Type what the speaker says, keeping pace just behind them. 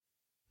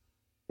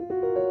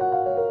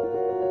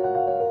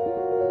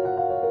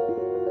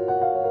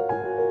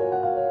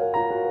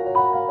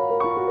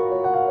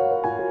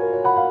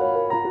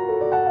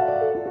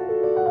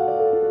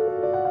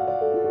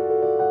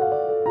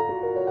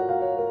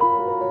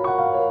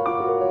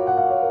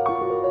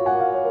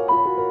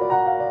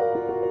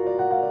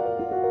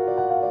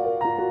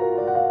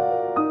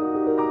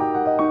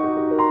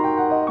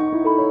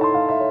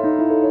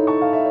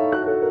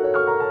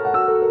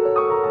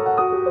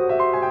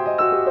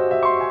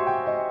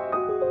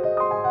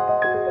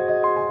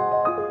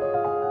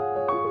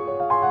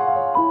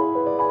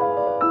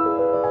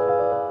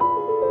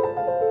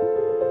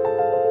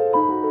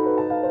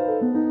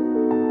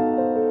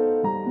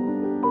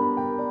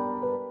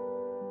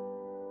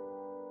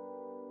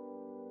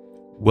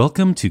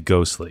Welcome to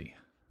Ghostly.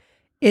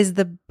 Is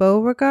the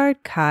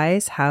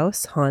Beauregard-Keyes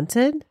house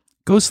haunted?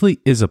 Ghostly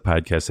is a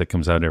podcast that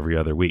comes out every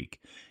other week.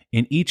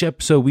 In each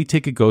episode, we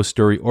take a ghost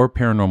story or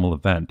paranormal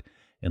event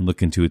and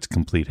look into its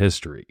complete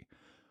history.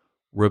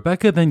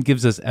 Rebecca then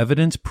gives us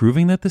evidence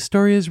proving that the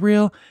story is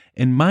real,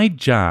 and my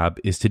job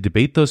is to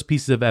debate those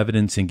pieces of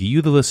evidence and get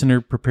you, the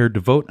listener, prepared to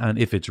vote on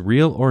if it's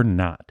real or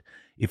not.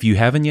 If you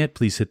haven't yet,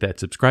 please hit that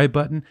subscribe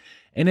button.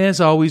 And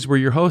as always, we're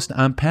your host.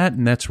 I'm Pat,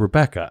 and that's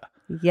Rebecca.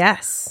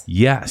 Yes.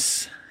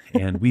 Yes.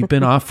 And we've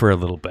been off for a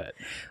little bit.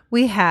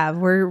 We have.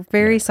 We're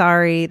very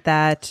sorry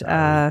that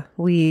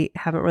we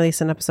haven't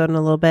released an episode in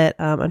a little bit.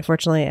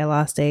 Unfortunately, I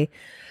lost a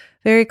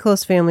very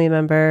close family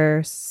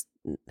member.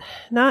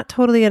 Not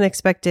totally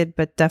unexpected,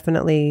 but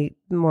definitely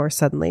more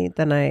suddenly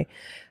than I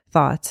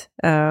thought.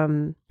 I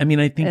mean,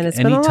 I think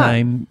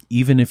anytime,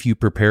 even if you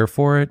prepare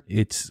for it,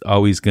 it's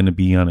always going to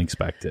be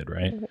unexpected,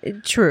 right?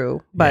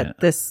 True.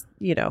 But this,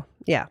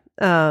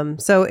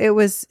 so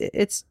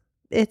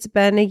it's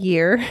been a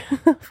year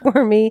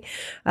for me,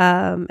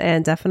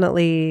 and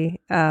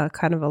definitely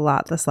kind of a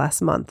lot this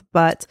last month.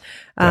 But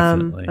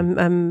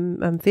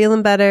I'm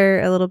feeling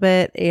better a little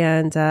bit,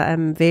 and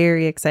I'm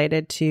very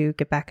excited to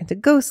get back into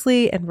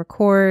Ghostly and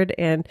record,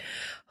 and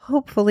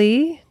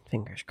hopefully,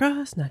 fingers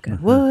crossed, knock on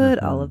wood,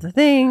 all of the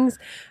things,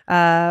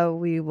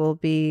 we will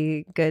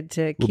be good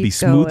to keep going. We'll be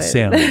smooth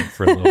sailing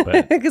for a little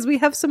bit. Because we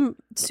have some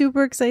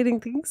super exciting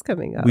things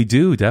coming up. We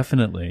do,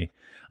 definitely.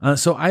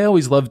 So I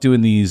always love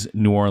doing these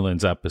New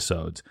Orleans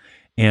episodes.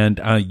 And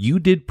you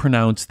did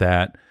pronounce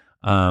that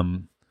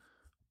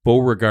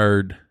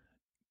Beauregard-Keyes,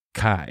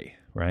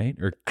 right?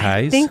 Or Keyes?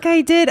 I think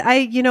I did.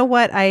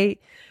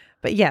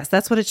 But yes,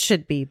 that's what it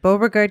should be.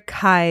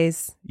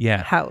 Beauregard-Keyes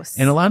house.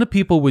 And a lot of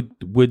people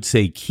would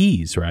say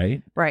Keyes,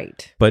 right?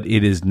 Right. But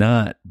it is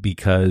not,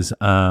 because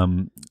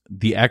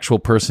the actual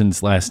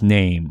person's last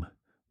name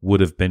would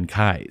have been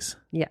Keyes.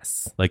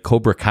 Yes. Like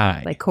Cobra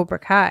Kai. Like Cobra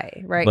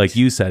Kai, right. Like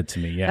you said to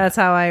me, yeah. That's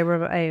how I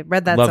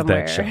read that Love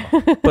somewhere. That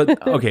show.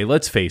 But, okay,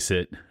 let's face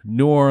it.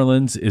 New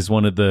Orleans is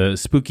one of the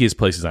spookiest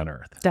places on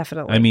earth.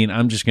 Definitely. I mean,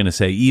 I'm just going to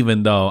say,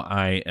 even though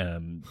I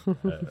am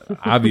an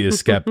obvious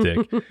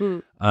skeptic,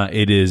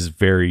 it is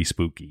very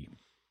spooky.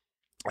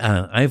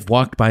 I've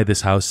walked by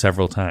this house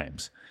several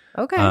times.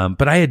 Okay.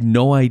 But I had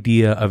no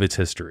idea of its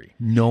history.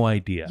 No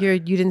idea. You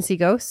didn't see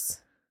ghosts?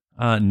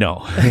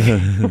 No.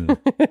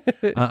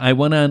 I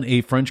went on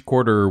a French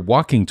Quarter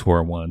walking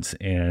tour once,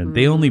 and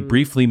they only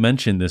briefly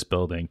mentioned this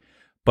building,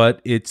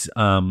 but it's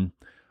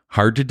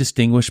hard to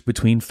distinguish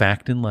between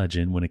fact and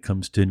legend when it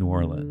comes to New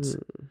Orleans.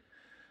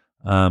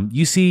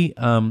 You see,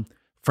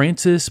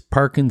 Francis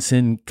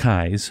Parkinson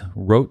Keyes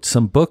wrote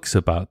some books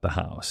about the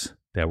house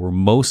that were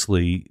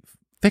mostly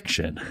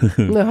fiction,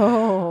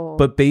 No.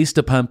 but based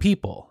upon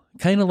people,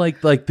 kind of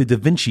like the Da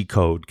Vinci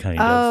Code kind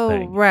of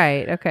thing. Oh,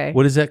 right. Okay.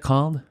 What is that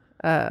called?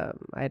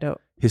 I don't.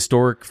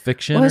 Historic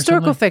fiction? Well, or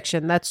historical something?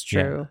 fiction. That's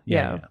true.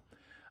 Yeah.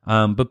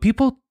 But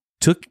people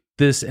took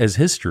this as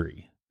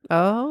history.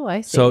 Oh, I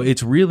see. So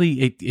it's really,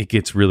 it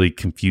gets really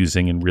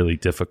confusing and really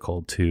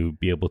difficult to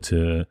be able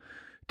to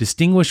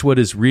distinguish what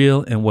is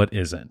real and what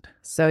isn't.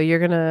 So you're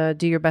going to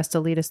do your best to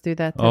lead us through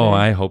that today? Oh,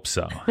 I hope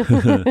so.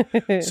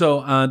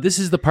 So this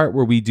is the part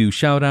where we do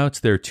shout outs.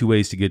 There are two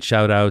ways to get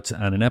shout outs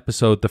on an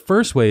episode. The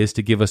first way is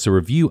to give us a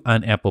review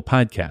on Apple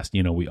Podcast.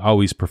 You know, we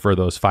always prefer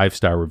those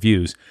 5-star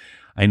reviews.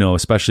 I know,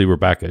 especially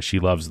Rebecca, she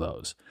loves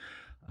those.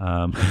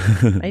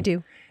 I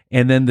do.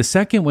 And then the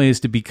second way is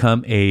to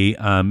become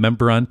a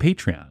member on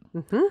Patreon.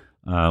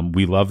 Mm-hmm.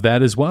 We love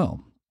that as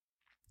well.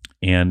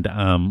 And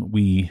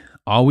we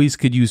always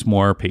could use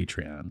more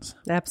Patreons.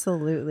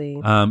 Absolutely.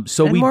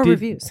 So and we more did,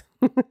 reviews.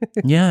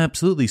 Yeah,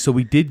 absolutely. So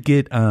we did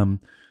get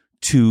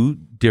 2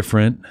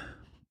 different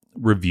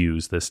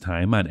reviews this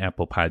time on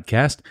Apple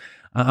Podcast.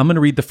 I'm going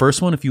to read the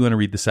first one if you want to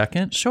read the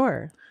second.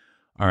 Sure.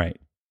 All right.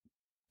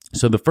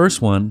 So the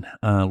first one,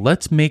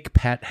 let's make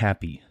Pat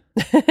happy.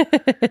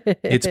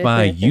 It's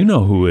by you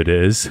know who it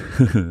is.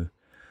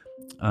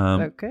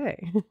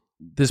 Okay.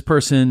 This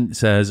person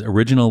says,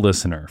 original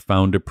listener,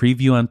 found a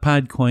preview on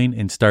Podcoin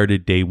and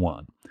started day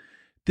 1.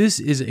 This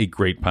is a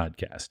great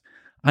podcast.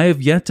 I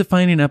have yet to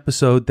find an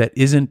episode that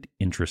isn't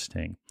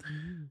interesting.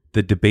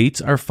 The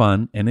debates are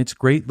fun, and it's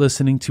great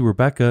listening to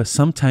Rebecca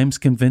sometimes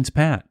convince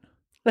Pat.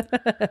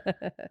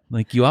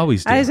 Like you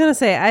always do. I was going to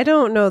say, I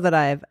don't know that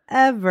I've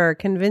ever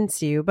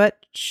convinced you,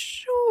 but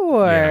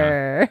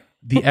sure. Yeah.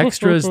 The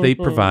extras they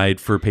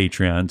provide for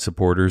Patreon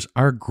supporters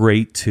are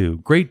great too.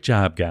 Great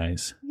job,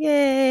 guys.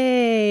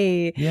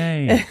 Yay.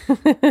 Yay.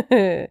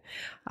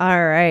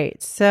 All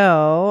right.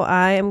 So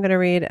I am going to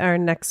read our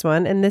next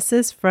one. And this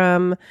is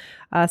from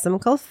someone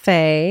called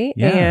Faye.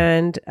 Yeah.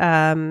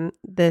 And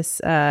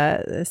this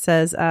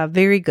says,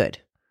 very good.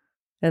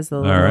 As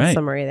the little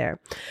summary there.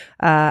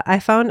 I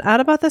found out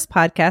about this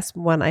podcast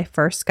when I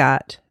first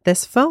got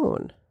this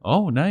phone.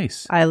 Oh,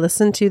 nice. I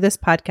listen to this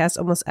podcast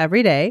almost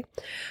every day.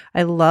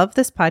 I love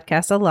this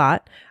podcast a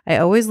lot. I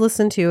always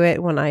listen to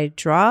it when I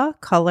draw,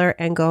 color,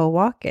 and go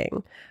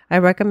walking. I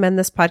recommend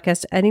this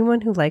podcast to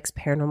anyone who likes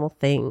paranormal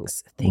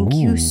things. Thank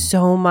you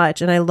so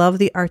much. And I love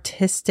the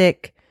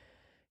artistic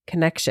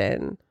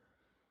connection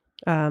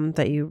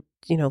that you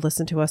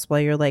listen to us while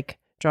you're like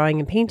drawing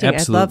and painting.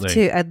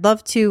 Absolutely. I'd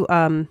love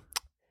to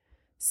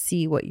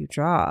see what you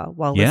draw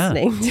while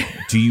listening.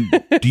 Do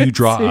you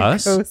draw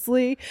us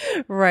closely?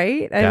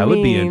 Right. That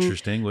would be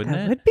interesting, wouldn't it?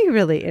 That would be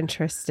really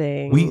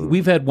interesting.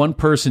 We've had one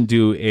person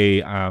do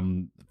a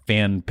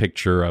fan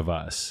picture of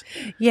us.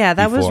 Yeah,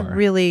 that before.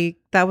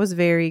 was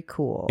very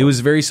cool. It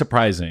was very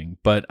surprising,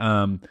 but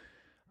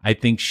I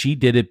think she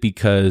did it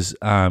because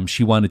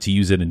she wanted to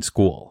use it in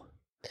school.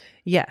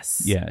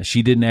 Yes. Yeah,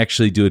 she didn't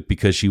actually do it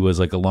because she was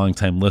like a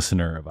longtime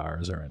listener of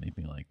ours or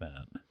anything like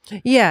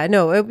that. Yeah,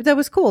 no, that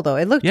was cool though.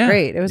 It looked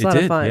great. It was a lot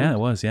of fun. Yeah, it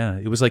was. Yeah,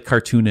 it was like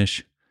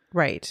cartoonish.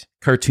 Right.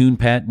 Cartoon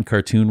Pat and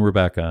cartoon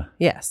Rebecca.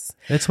 Yes.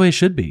 That's the way it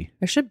should be.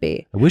 It should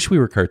be. I wish we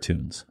were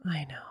cartoons.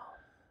 I know.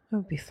 It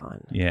would be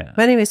fun. Yeah.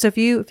 But anyway, so if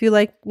you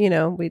like,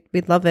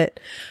 we'd love it.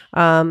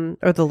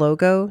 Or the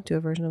logo, do a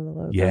version of the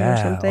logo or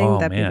something. Oh,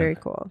 That'd be very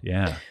cool.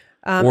 Yeah.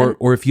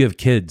 Or if you have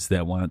kids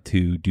that want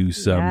to do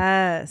some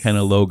kind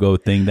of logo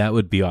thing, that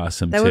would be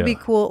awesome. That would be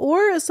cool.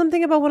 Or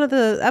something about one of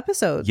the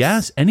episodes.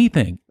 Yes,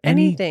 anything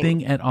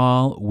at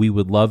all. We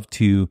would love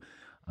to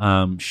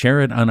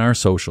share it on our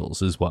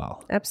socials as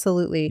well.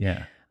 Absolutely.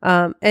 Yeah.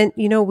 And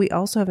we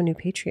also have a new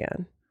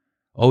Patreon.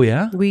 Oh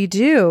yeah, we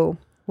do.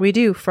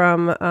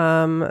 From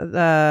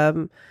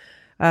the.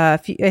 I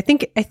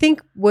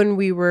think when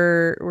we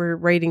were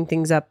writing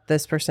things up,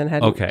 this person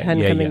hadn't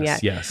come in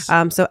yet. Yes.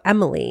 So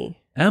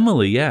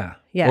Emily, yeah.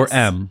 Yes. Or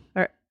M.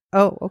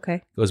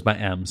 Okay. Goes by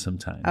M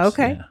sometimes.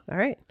 Okay. Yeah. All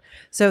right.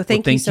 So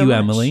thank you so much. much.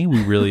 Emily.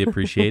 We really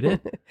appreciate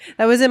it.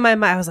 That was in my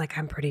mind. I was like,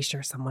 I'm pretty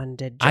sure someone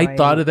did join. I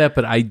thought of that,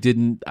 but I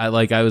didn't. I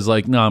was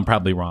like, no, I'm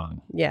probably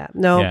wrong. Yeah.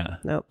 No. Yeah.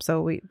 Nope.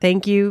 So we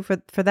thank you for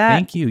that.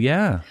 Thank you.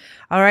 Yeah.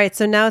 All right.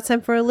 So now it's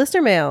time for a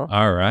listener mail.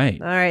 All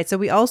right. So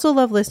we also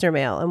love listener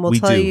mail, and we'll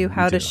tell you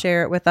how to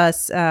share it with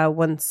us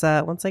once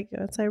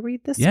I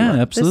read this. Yeah,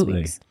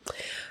 absolutely.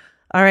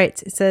 All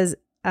right. It says,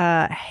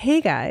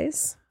 "Hey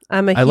guys,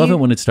 I love it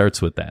when it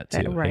starts with that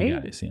too. Right? Hey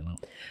guys,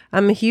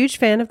 I'm a huge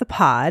fan of the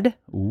pod.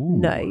 Ooh.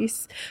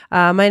 Nice.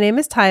 My name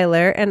is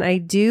Tyler, and I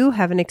do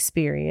have an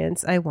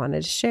experience I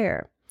wanted to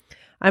share.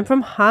 I'm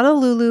from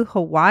Honolulu,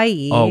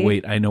 Hawaii. Oh,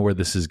 wait. I know where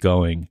this is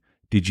going.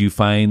 Did you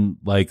find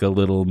like a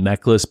little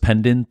necklace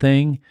pendant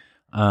thing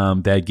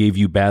that gave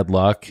you bad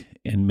luck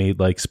and made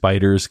like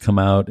spiders come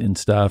out and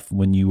stuff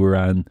when you were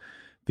on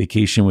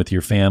vacation with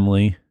your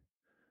family?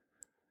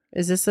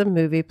 Is this a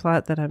movie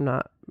plot that I'm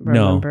not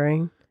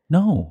remembering?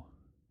 No.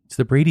 It's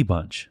the Brady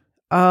Bunch.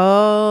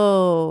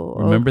 Oh.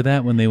 Remember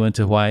that when they went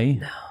to Hawaii?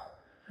 No.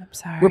 I'm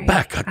sorry.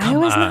 Rebecca, come on. I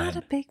was not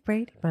a big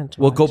Brady Bunch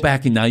watcher. Go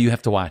back and now you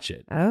have to watch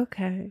it.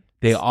 Okay.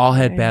 They all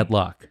had bad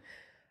luck.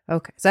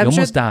 Okay. So they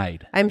almost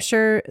died. I'm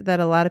sure that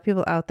a lot of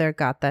people out there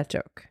got that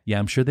joke. Yeah,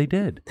 I'm sure they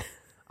did.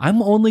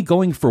 I'm only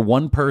going for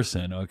one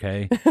person,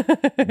 okay?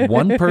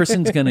 One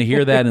person's going to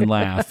hear that and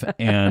laugh,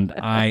 and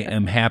I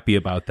am happy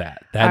about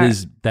that.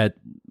 That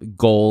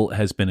goal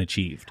has been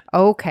achieved.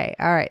 Okay.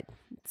 All right.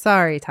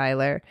 Sorry,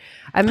 Tyler.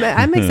 I'm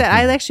excited.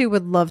 I actually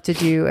would love to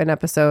do an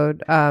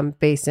episode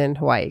based in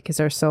Hawaii because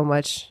there's so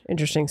much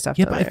interesting stuff.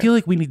 Yeah, but I feel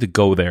like we need to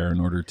go there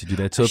in order to do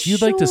that. So if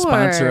you'd like to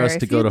sponsor us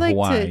to go to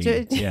Hawaii,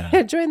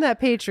 join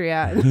that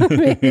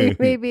Patreon.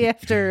 maybe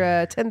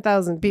after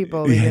 10,000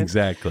 people.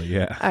 Exactly.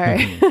 Yeah. All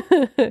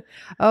right.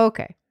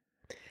 Okay.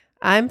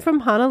 I'm from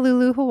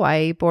Honolulu,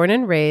 Hawaii, born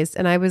and raised,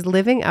 and I was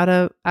living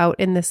out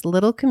in this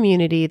little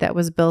community that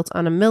was built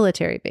on a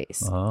military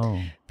base.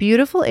 Oh.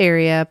 Beautiful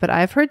area, but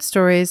I've heard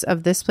stories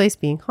of this place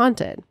being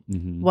haunted.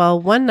 Mm-hmm.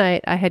 Well, one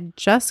night I had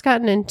just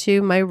gotten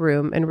into my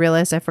room and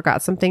realized I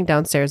forgot something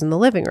downstairs in the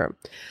living room.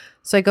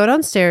 So I go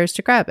downstairs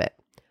to grab it.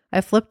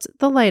 I flipped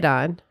the light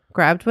on,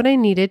 grabbed what I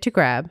needed to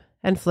grab,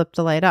 and flipped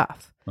the light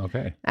off.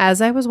 Okay. As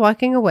I was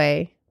walking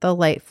away, the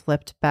light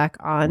flipped back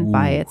on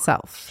by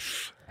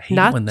itself. I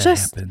hate when that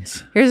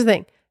happens. Here's the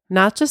thing.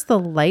 Not just the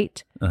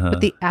light, but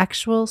the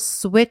actual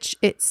switch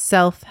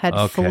itself had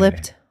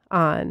flipped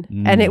on.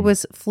 And it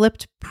was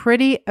flipped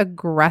pretty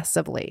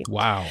aggressively.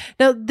 Wow.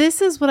 Now,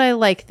 this is what I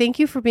like. Thank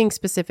you for being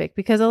specific,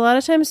 because a lot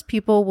of times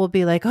people will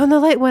be like, oh, the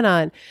light went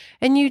on.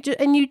 And you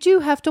do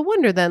have to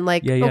wonder then,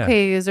 like,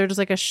 okay, is there just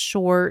like a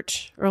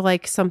short or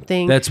like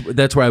something?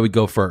 That's where I would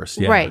go first.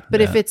 Yeah. Right. But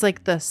if it's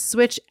like the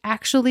switch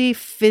actually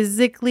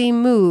physically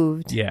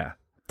moved. Yeah.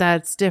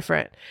 That's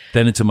different.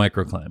 Then it's a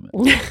microclimate.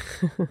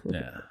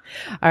 Yeah.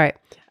 All right.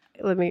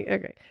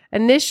 Okay.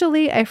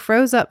 Initially, I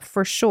froze up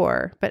for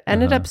sure, but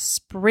ended up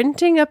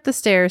sprinting up the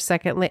stairs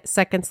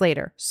seconds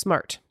later.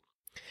 Smart.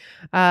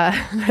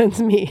 That's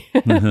me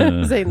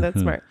saying that's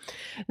smart.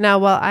 Now,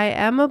 while I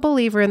am a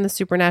believer in the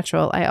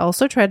supernatural, I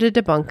also try to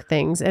debunk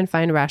things and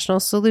find rational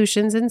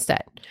solutions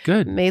instead.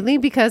 Good. Mainly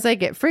because I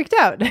get freaked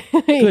out.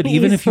 Good.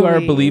 Even if you are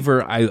a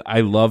believer,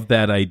 I love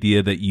that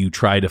idea that you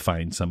try to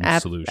find some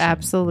solution.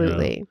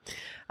 Absolutely.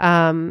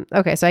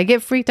 Okay, so I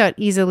get freaked out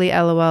easily,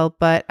 LOL,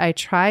 but I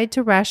tried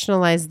to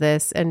rationalize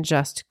this and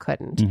just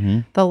couldn't. Mm-hmm.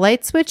 The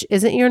light switch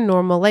isn't your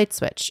normal light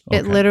switch. Okay.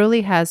 It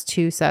literally has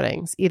two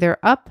settings, either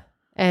up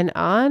and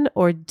on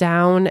or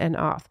down and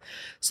off.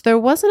 So there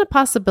wasn't a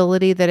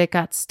possibility that it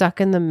got stuck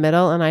in the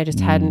middle and I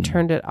just hadn't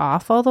turned it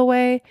off all the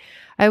way.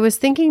 I was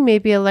thinking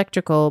maybe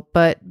electrical,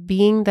 but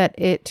being that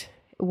it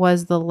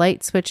was the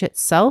light switch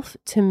itself,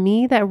 to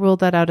me, that ruled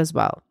that out as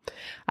well.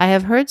 I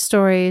have heard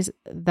stories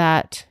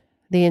that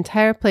the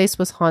entire place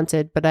was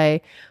haunted, but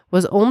I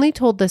was only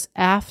told this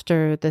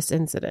after this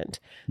incident.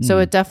 So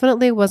it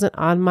definitely wasn't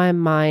on my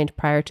mind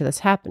prior to this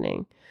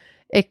happening.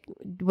 It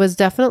was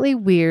definitely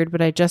weird,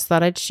 but I just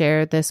thought I'd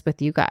share this with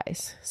you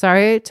guys.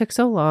 Sorry it took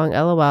so long,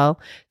 LOL.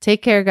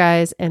 Take care,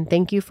 guys, and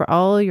thank you for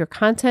all your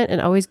content and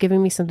always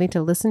giving me something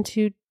to listen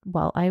to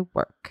while I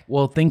work.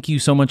 Well, thank you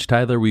so much,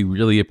 Tyler. We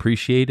really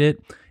appreciate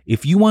it.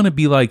 If you want to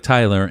be like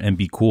Tyler and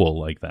be cool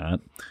like that,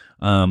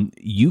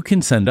 you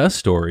can send us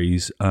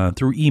stories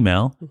through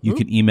email. Mm-hmm. You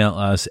can email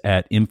us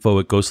at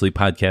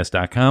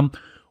info@ghostlypodcast.com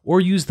or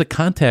use the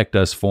contact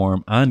us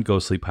form on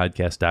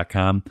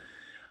ghostlypodcast.com.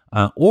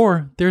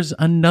 Or there's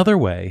another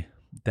way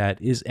that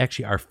is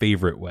actually our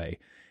favorite way.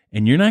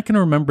 And you're not going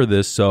to remember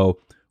this. So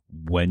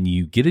when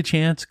you get a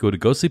chance, go to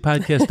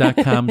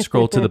ghostlypodcast.com,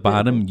 scroll to the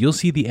bottom. You'll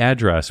see the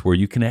address where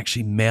you can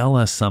actually mail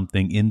us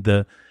something in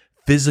the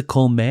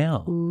physical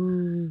mail.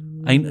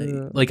 Ooh. I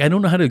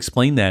don't know how to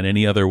explain that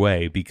any other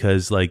way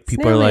because like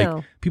people are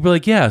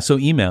like, yeah, so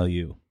email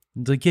you.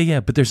 It's like, yeah,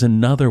 but there's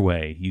another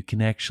way. You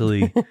can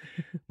actually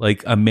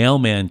like a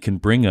mailman can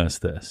bring us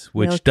this,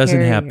 which mail doesn't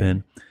carrier.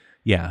 happen.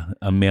 Yeah,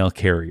 a mail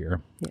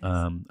carrier, yes.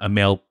 A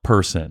mail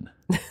person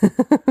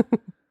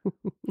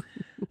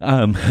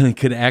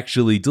could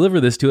actually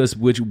deliver this to us,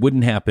 which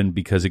wouldn't happen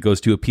because it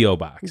goes to a P.O.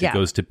 box. Yeah. It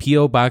goes to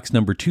P.O. Box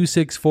number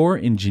 264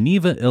 in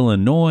Geneva,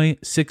 Illinois,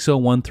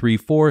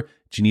 60134.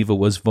 Geneva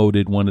was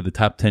voted one of the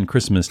top 10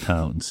 Christmas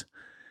towns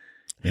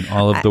in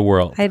all of the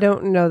world. I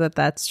don't know that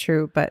that's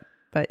true, but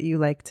you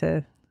like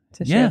to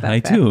share that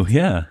fact. Do.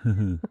 Yeah.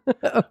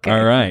 Okay.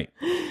 All right.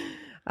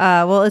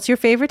 Well, it's your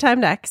favorite time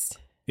next.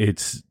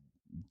 It's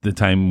the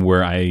time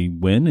where I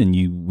win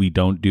and we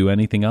don't do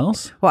anything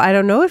else? Well, I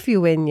don't know if you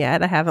win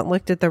yet. I haven't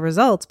looked at the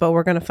results, but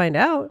we're going to find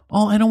out.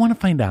 Oh, I don't want to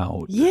find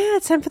out. Yeah,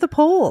 it's time for the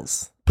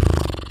polls.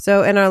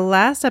 So in our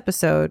last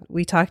episode,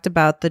 we talked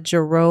about the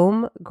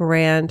Jerome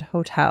Grand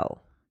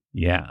Hotel.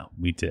 Yeah,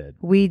 we did.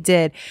 We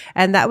did.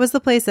 And that was the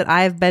place that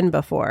I've been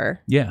before.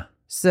 Yeah.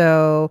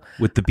 So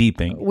with the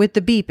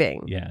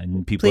beeping. Yeah.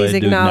 And people please had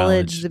to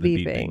acknowledge the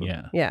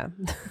beeping. Yeah.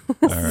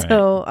 All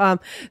right.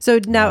 So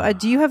now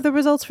do you have the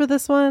results for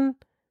this one?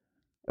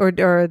 Or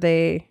are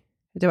they,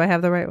 do I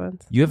have the right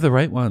ones? You have the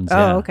right ones. Oh,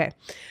 yeah. okay.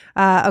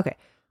 Okay.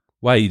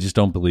 Why, you just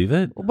don't believe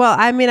it? Well,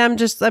 I mean, I'm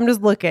just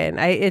looking.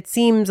 It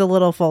seems a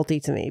little faulty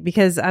to me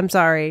because I'm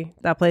sorry,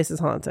 that place is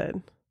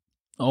haunted.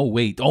 Oh,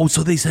 wait. Oh,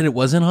 so they said it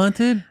wasn't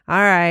haunted? All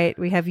right.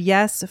 We have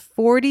yes,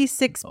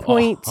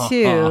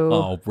 46.2.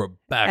 Oh,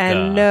 Rebecca.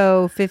 And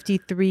no,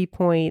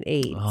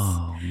 53.8.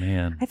 Oh,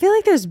 man. I feel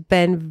like there's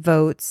been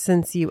votes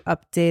since you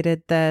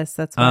updated this.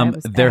 That's why I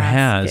was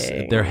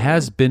asking. There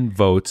has been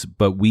votes,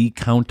 but we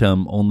count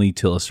them only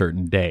till a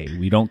certain day.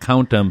 We don't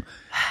count them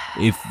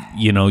if,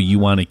 you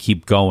want to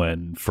keep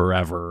going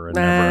forever and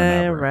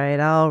ever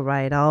and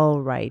ever. All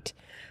right.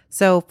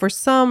 So for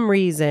some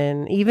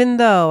reason, even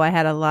though I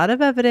had a lot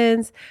of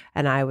evidence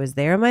and I was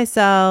there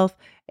myself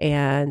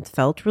and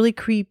felt really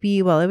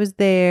creepy while I was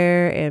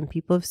there and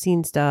people have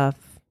seen stuff,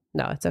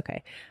 no, it's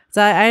okay.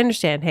 So I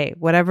understand. Hey,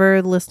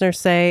 whatever listeners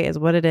say is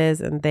what it is.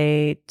 And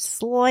they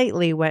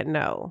slightly went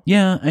no.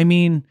 Yeah. I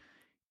mean,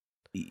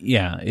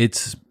 yeah,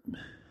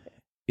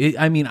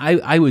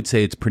 I would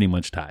say it's pretty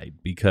much tied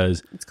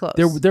because it's close.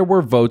 There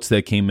were votes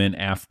that came in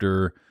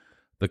after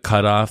the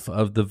cutoff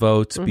of the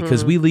votes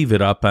because we leave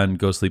it up on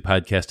Ghostly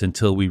Podcast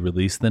until we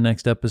release the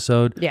next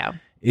episode. Yeah.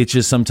 It's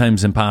just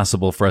sometimes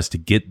impossible for us to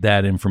get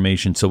that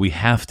information. So we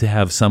have to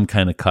have some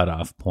kind of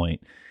cutoff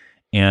point.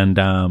 And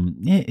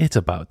it's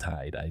about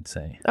tied, I'd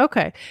say.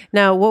 Okay.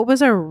 Now, what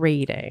was our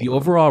rating? The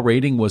overall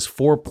rating was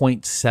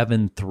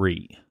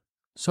 4.73.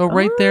 So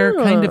right there,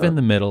 kind of in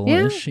the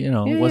middle-ish.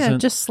 It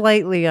wasn't just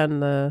slightly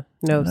on the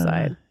no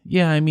side.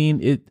 Yeah, I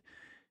mean,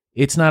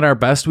 it's not our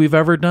best we've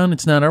ever done.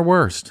 It's not our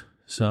worst.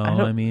 So,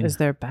 I mean... Is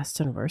there best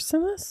and worst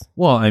in this?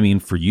 Well, I mean,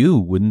 for you,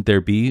 wouldn't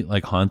there be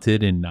like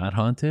haunted and not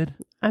haunted?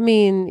 I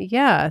mean,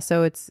 yeah.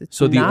 So it's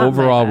so the not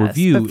overall my best,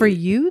 review... But for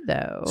you,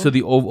 though... So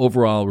the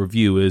overall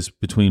review is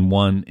between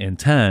 1 and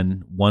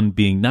 10, 1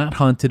 being not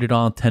haunted at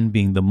all, 10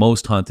 being the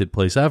most haunted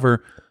place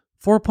ever.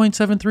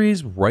 4.73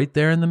 is right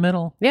there in the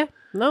middle. Yeah.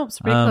 No, it's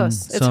pretty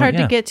close. It's hard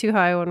to get too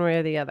high one way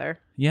or the other.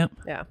 Yep.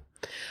 Yeah.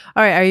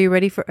 All right. Are you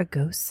ready for a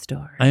ghost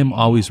story? I am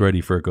always ready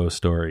for a ghost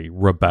story,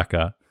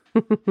 Rebecca.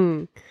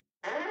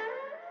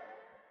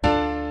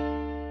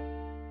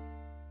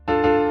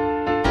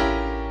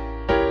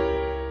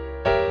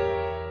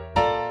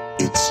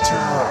 It's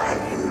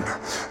time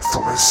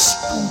for a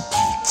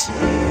spooky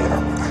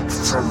tale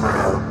from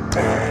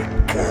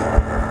Rebecca.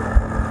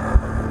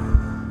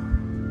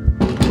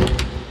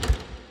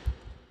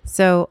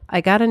 So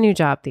I got a new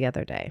job the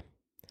other day.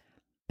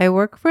 I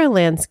work for a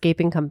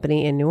landscaping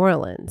company in New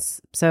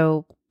Orleans,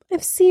 so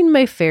I've seen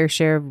my fair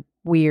share of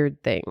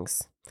weird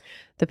things.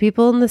 The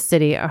people in the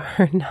city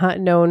are not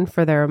known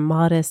for their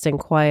modest and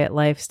quiet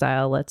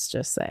lifestyle, let's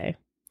just say.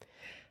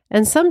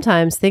 And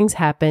sometimes things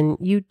happen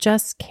you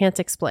just can't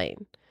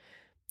explain.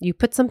 You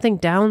put something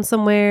down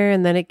somewhere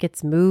and then it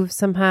gets moved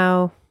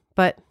somehow,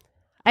 but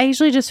I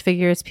usually just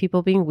figure it's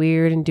people being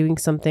weird and doing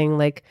something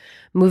like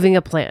moving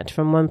a plant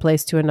from one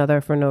place to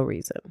another for no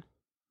reason.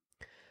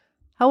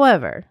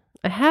 However,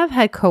 I have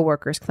had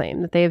coworkers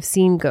claim that they have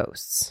seen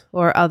ghosts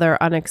or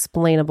other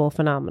unexplainable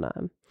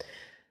phenomena.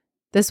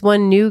 This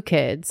one new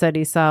kid said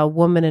he saw a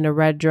woman in a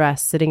red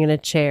dress sitting in a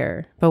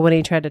chair, but when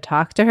he tried to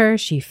talk to her,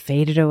 she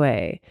faded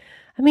away.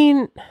 I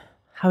mean,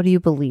 how do you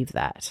believe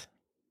that?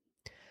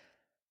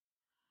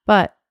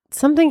 But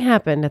something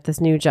happened at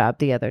this new job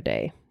the other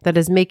day that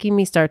is making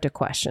me start to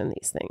question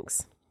these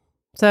things.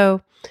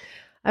 So,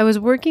 I was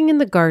working in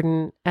the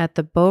garden at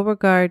the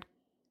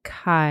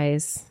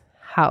Beauregard-Keyes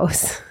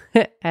house,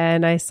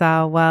 and I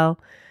saw,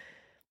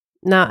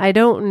 now I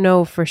don't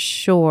know for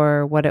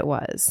sure what it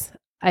was.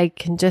 I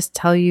can just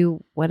tell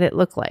you what it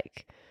looked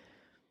like.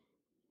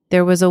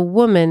 There was a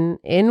woman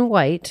in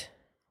white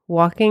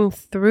walking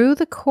through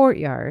the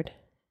courtyard,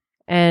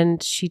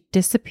 and she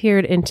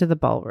disappeared into the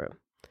ballroom.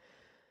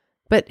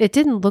 But it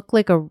didn't look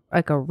like a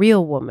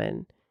real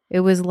woman.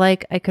 It was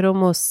like I could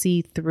almost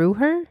see through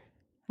her.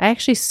 I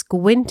actually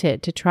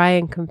squinted to try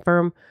and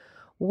confirm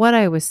what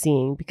I was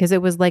seeing because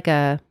it was like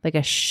a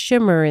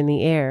shimmer in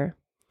the air.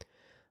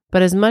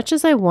 But as much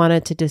as I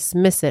wanted to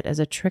dismiss it as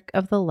a trick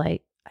of the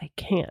light, I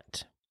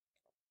can't.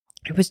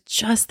 It was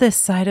just this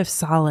side of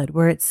solid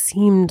where it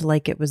seemed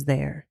like it was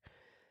there.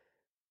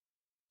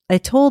 I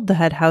told the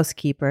head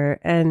housekeeper,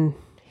 and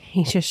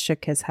he just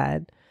shook his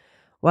head.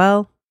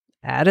 Well,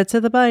 add it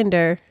to the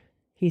binder,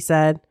 he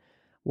said.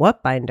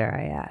 What binder?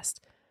 I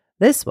asked.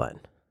 This one.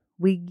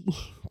 We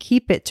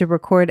keep it to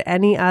record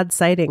any odd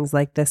sightings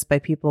like this by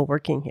people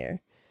working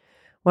here.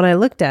 When I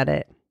looked at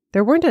it,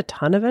 there weren't a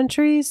ton of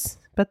entries,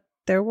 but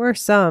there were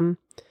some.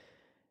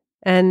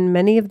 And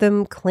many of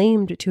them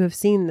claimed to have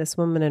seen this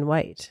woman in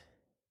white.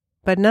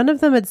 But none of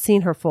them had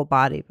seen her full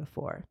body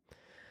before.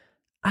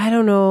 I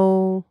don't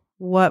know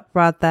what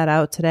brought that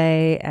out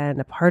today, and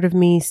a part of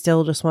me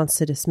still just wants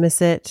to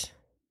dismiss it,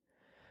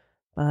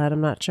 but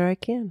I'm not sure I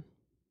can.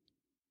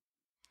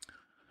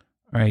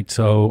 All right,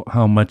 so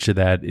how much of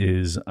that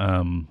is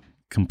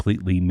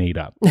completely made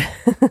up?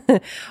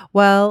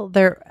 Well,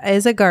 there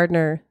is a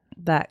gardener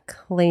that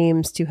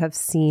claims to have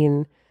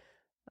seen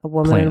a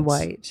woman in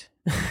white.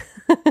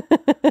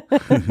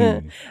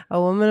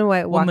 A woman in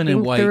white walking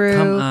through,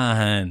 come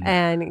on,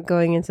 and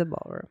going into the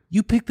ballroom.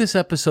 You picked this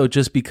episode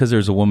just because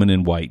there's a woman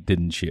in white,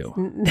 didn't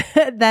you?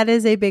 That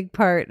is a big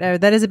part.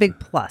 That is a big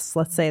plus.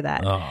 Let's say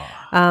that. Oh.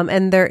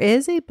 And there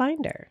is a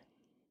binder.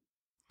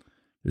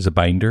 There's a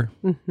binder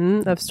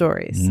of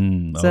stories.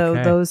 Okay.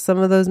 So some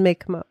of those may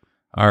come up.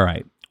 All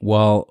right.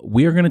 Well,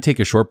 we are going to take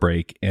a short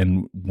break,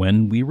 and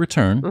when we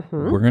return,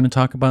 we're going to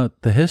talk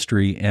about the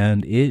history,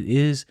 and it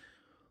is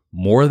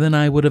more than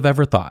I would have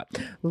ever thought.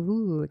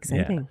 Ooh,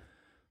 exciting. Yeah.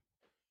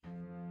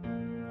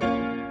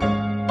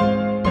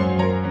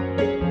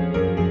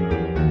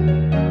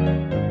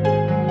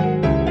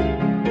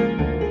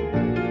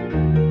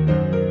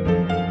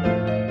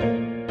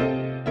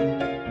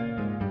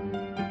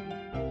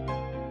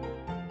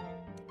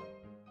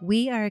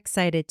 We are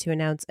excited to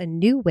announce a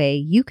new way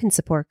you can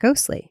support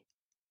Ghostly.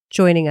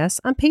 Joining us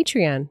on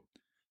Patreon.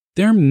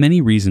 There are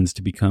many reasons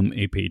to become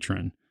a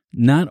patron.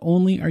 Not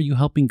only are you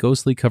helping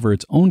Ghostly cover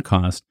its own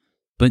cost,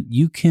 but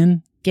you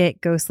can get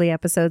Ghostly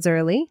episodes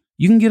early.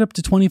 You can get up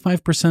to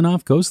 25%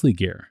 off Ghostly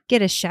gear.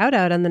 Get a shout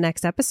out on the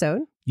next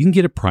episode. You can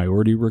get a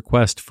priority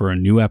request for a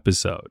new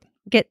episode.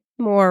 Get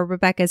more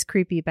Rebecca's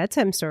creepy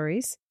bedtime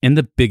stories. And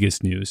the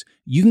biggest news,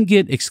 you can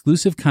get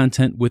exclusive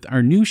content with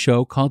our new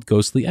show called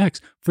Ghostly X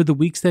for the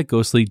weeks that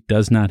Ghostly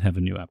does not have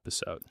a new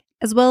episode.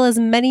 As well as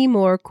many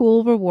more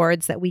cool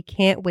rewards that we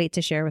can't wait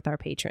to share with our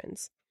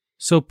patrons.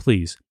 So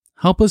please,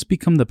 help us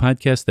become the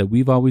podcast that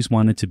we've always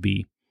wanted to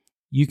be.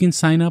 You can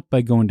sign up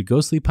by going to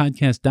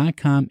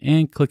ghostlypodcast.com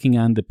and clicking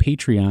on the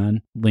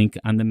Patreon link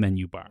on the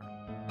menu bar.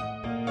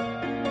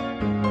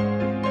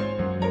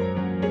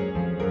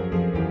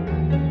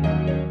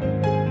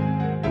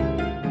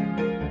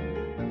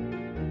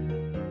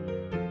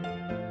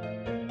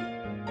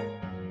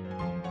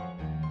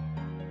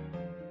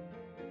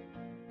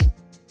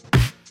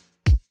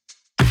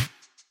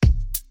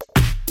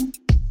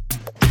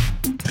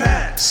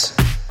 Facts,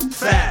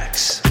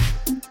 facts.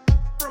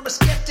 From a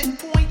skeptic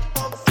point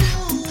of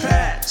view.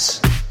 Facts,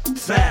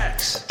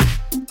 facts.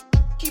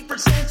 He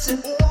presents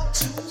it all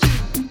to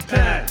you.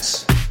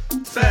 Facts,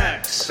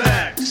 facts,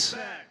 facts.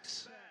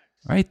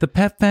 All right, the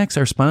Pet Facts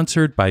are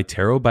sponsored by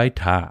Tarot by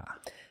Ta.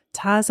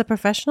 Ta is a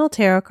professional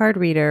tarot card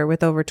reader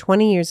with over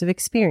 20 years of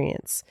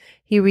experience.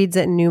 He reads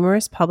at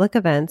numerous public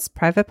events,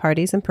 private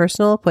parties, and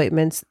personal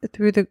appointments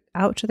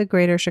out to the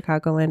greater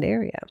Chicagoland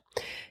area.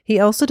 He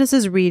also does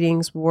his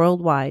readings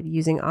worldwide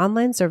using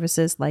online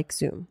services like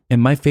Zoom.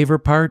 And my favorite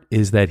part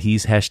is that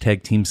he's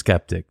hashtag Team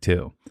Skeptic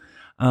too.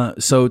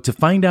 So to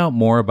find out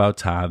more about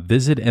Ta,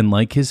 visit and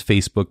like his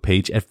Facebook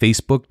page at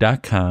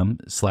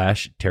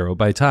facebook.com/tarot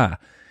by Ta.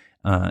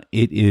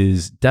 It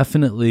is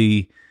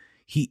definitely,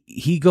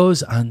 he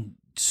goes on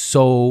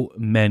so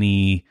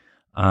many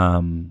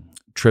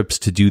trips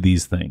to do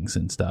these things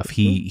and stuff.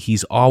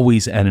 He's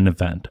always at an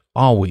event,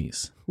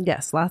 always.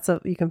 Yes,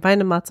 you can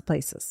find him lots of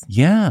places.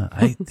 Yeah,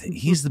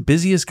 he's the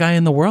busiest guy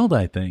in the world,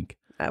 I think.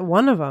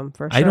 One of them,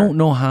 for sure. I don't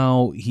know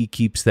how he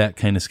keeps that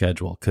kind of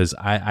schedule because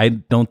I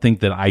don't think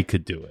that I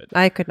could do it.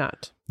 I could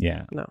not.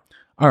 Yeah. No.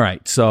 All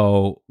right,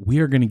 so we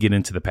are going to get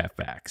into the Pat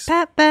Facts.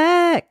 Pat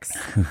Facts.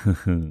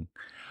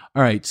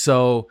 All right,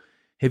 so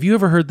have you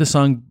ever heard the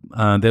song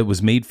that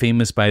was made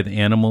famous by the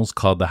Animals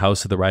called The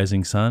House of the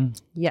Rising Sun?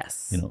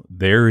 Yes. You know,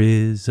 there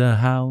is a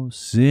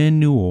house in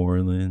New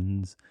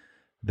Orleans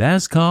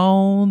that's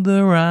called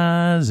the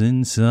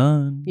Rising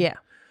Sun. Yeah.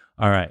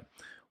 All right.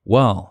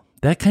 Well,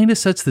 that kind of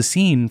sets the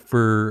scene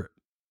for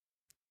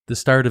the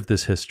start of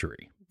this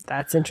history.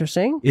 That's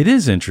interesting. It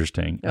is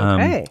interesting.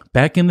 Okay.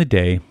 Back in the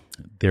day,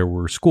 there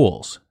were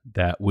schools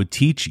that would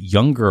teach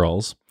young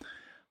girls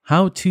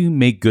how to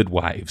make good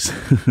wives.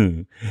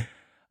 The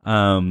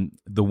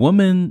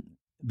women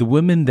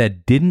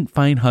that didn't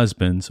find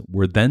husbands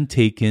were then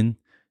taken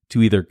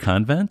to either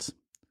convents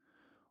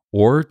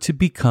or to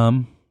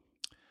become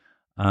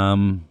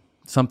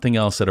something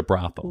else at a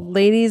brothel.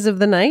 Ladies of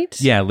the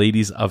night? Yeah,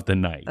 ladies of the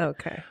night.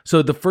 Okay.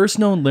 So the first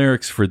known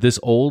lyrics for this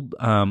old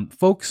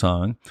folk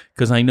song,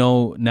 because I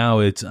know now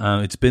it's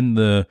been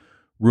the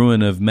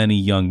ruin of many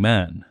young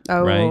men,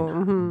 right?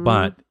 Mm-hmm.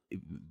 But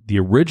the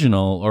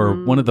original,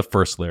 or one of the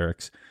first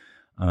lyrics,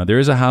 there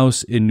is a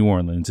house in New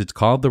Orleans. It's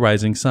called the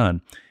Rising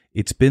Sun.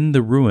 It's been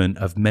the ruin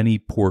of many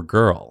poor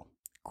girl.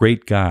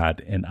 Great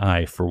God, and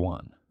I for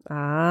one.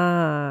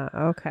 Ah,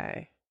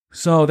 okay.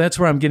 So that's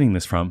where I'm getting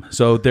this from.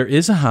 So there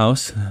is a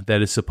house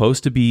that is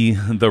supposed to be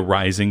the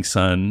Rising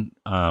Sun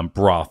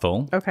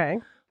brothel. Okay.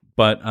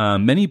 But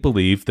many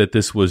believe that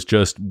this was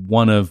just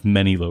one of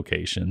many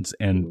locations.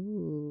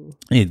 And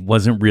it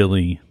wasn't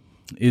really,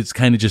 it's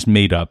kind of just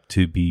made up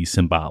to be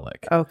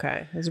symbolic.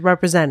 Okay. It's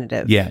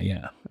representative.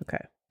 Yeah.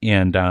 Okay.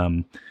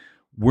 And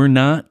we're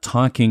not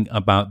talking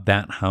about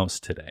that house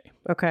today.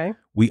 Okay.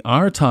 We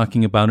are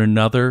talking about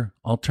another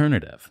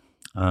alternative,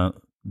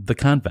 the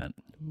convent.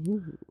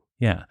 Ooh.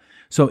 Yeah.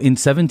 So in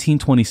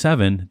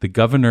 1727, the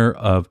governor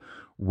of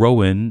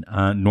Rouen,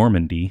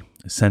 Normandy,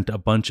 sent a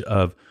bunch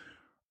of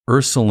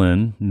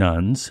Ursuline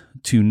nuns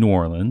to New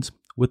Orleans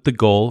with the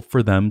goal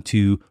for them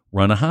to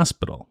run a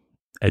hospital,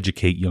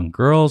 educate young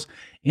girls,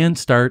 and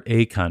start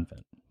a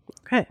convent.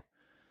 Okay.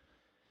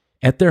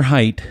 At their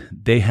height,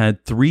 they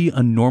had 3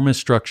 enormous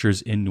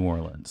structures in New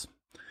Orleans.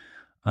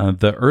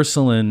 The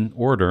Ursuline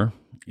order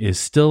is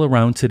still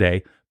around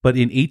today, but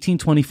in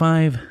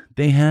 1825,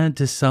 they had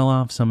to sell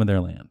off some of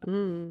their land.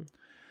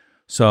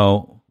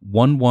 So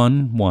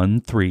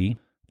 1113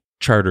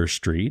 Charter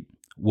Street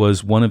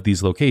was one of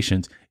these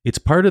locations. It's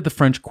part of the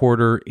French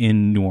Quarter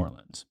in New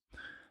Orleans.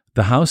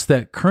 The house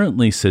that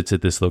currently sits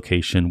at this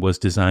location was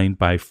designed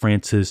by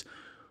Francis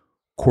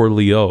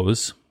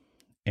Corleoz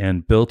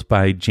and built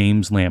by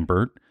James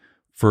Lambert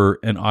for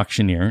an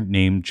auctioneer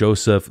named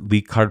Joseph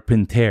Le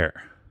Carpentier.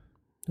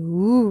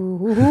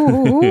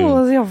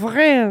 Ooh, your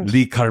friend.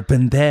 Le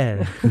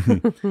Carpentier.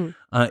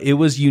 It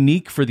was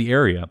unique for the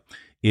area.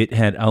 It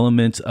had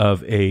elements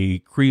of a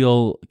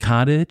Creole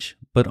cottage,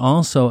 but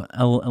also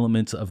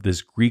elements of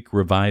this Greek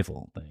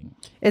revival thing.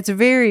 It's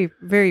very,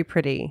 very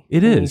pretty.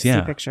 It is,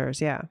 yeah. See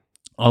pictures, yeah.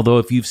 Although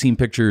if you've seen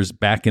pictures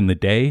back in the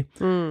day,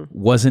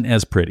 wasn't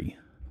as pretty.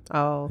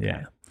 Oh, okay.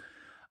 Yeah.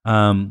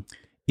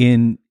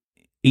 In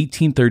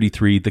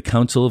 1833, the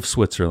Council of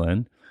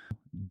Switzerland,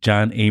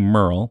 John A.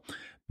 Merle,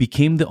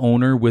 became the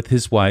owner with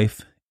his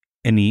wife,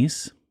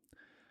 Anise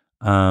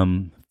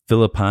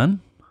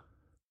Philippon.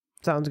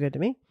 Sounds good to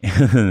me.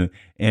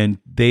 And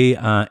they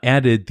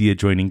added the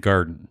adjoining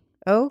garden.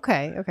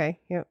 Okay.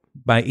 Yep.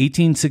 By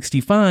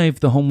 1865,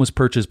 the home was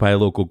purchased by a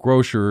local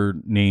grocer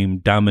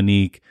named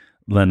Dominique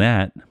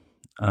Lanat,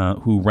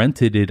 who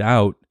rented it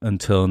out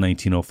until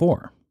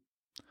 1904.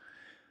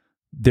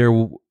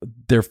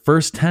 Their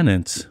first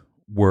tenants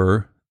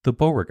were the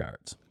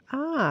Beauregards.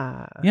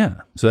 Ah.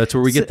 Yeah. So that's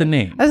where we get the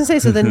name. I was going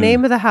to say, so the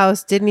name of the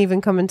house didn't even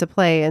come into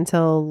play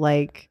until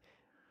at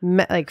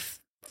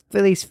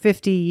least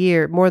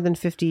more than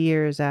 50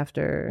 years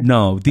after.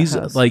 No, these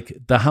house.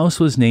 The house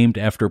was named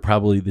after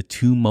probably the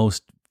 2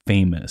 most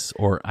famous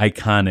or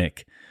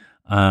iconic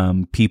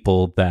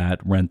people that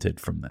rented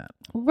from that.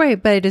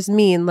 Right, but I just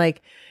mean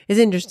it's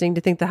interesting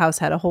to think the house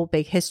had a whole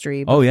big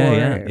history. Oh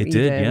yeah, it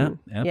did. Yeah,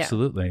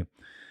 absolutely.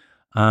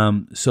 Yeah.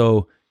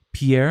 So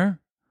Pierre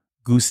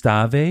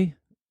Gustave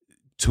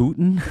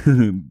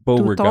Touton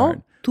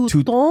Beauregard.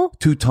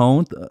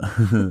 Touton.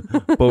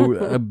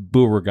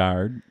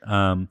 Beauregard,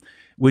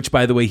 which,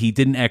 by the way, he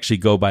didn't actually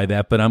go by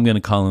that, but I'm going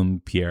to call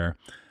him Pierre.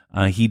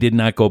 He did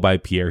not go by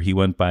Pierre. He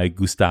went by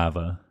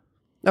Gustave.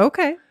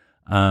 Okay.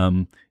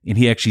 And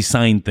he actually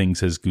signed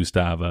things as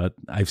Gustave.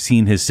 I've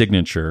seen his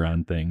signature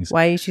on things.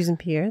 Why are you choosing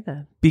Pierre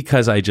then?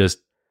 Because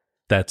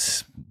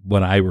that's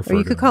what I refer to. Or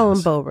you could call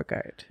him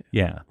Beauregard.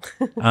 Yeah.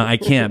 I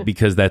can't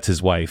because that's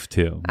his wife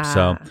too.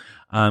 So,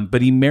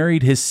 but he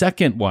married his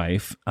second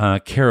wife,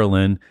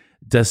 Caroline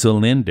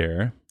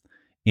Desolander,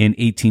 in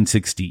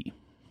 1860,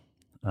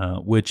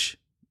 which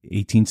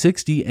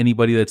 1860,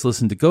 anybody that's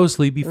listened to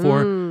Ghostly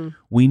before,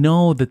 we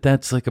know that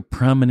that's like a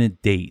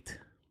prominent date.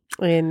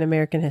 In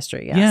American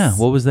history, yes. Yeah.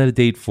 What was that a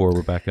date for,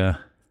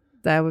 Rebecca?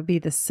 That would be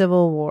the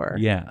Civil War.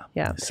 Yeah.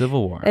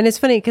 Civil War. And it's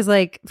funny because,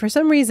 like, for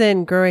some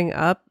reason growing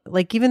up,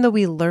 like, even though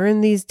we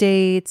learned these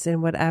dates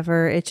and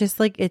whatever, it just,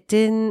 like, it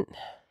didn't...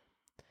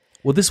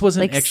 Well, this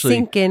wasn't like actually...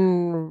 sink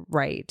in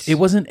right. It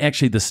wasn't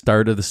actually the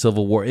start of the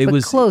Civil War. It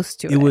was close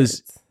to it. It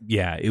was...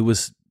 Yeah, it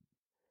was...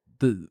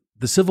 The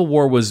Civil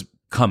War was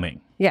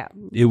coming. Yeah.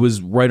 It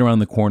was right around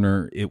the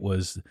corner. It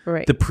was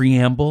the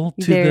preamble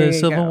to the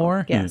Civil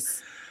War.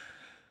 Yes.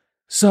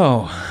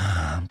 So,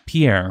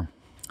 Pierre.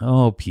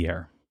 Oh,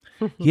 Pierre.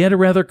 He had a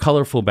rather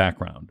colorful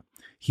background.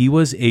 He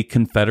was a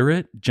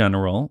Confederate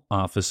general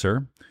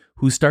officer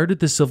who started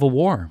the Civil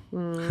War.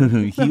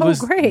 He was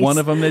great. one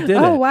of them that did it.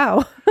 Oh,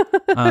 wow.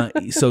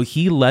 So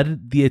he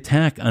led the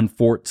attack on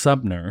Fort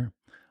Sumner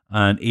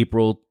on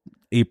April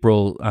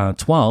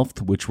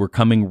 12th, which we're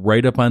coming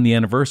right up on the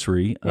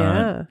anniversary,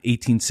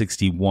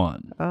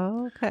 1861.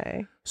 Oh,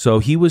 okay. So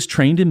he was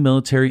trained in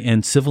military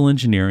and civil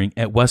engineering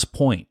at West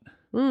Point.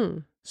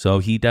 So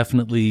he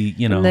definitely,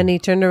 And then he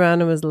turned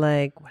around and was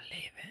like, we're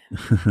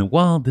leaving.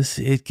 Well,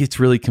 it gets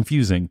really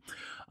confusing.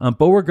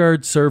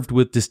 Beauregard served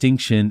with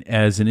distinction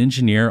as an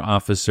engineer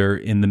officer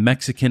in the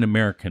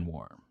Mexican-American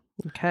War.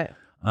 Okay.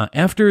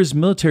 After his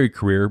military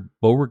career,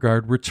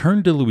 Beauregard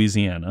returned to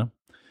Louisiana,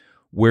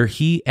 where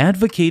he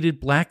advocated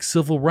black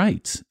civil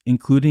rights,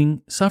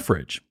 including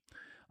suffrage.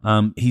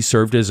 He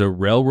served as a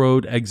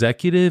railroad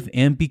executive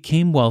and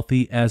became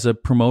wealthy as a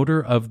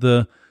promoter of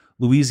the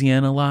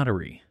Louisiana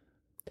Lottery.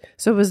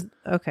 So is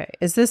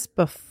this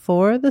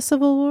before the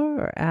Civil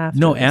War or after?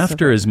 No,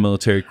 after his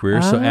military career.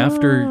 So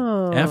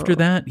after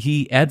that,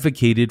 he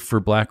advocated for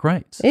black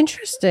rights.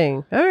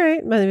 Interesting. All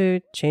right.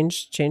 Maybe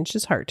changed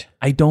his heart.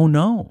 I don't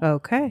know.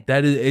 Okay.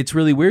 It's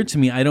really weird to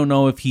me. I don't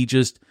know if he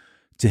just,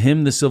 to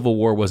him, the Civil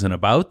War wasn't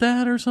about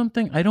that or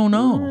something. I don't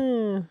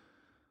know.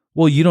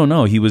 Well, you don't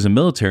know. He was a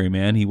military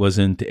man. He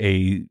wasn't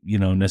a,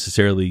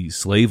 necessarily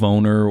slave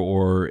owner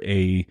or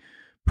a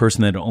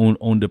person that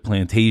owned a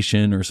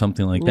plantation or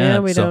something like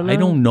that. So I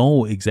don't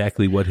know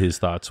exactly what his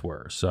thoughts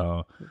were.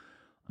 So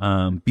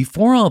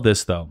before all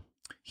this, though,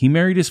 he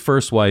married his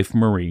first wife,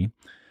 Marie,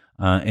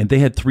 and they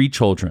had 3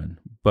 children.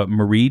 But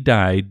Marie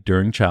died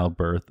during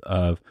childbirth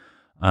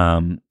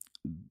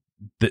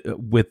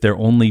with their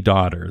only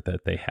daughter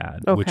that they had,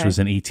 which was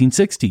in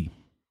 1860.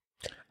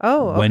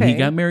 Oh, okay. When he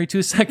got married to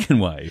his second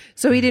wife.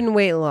 So he didn't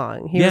wait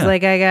long. He was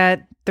like, I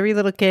got 3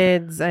 little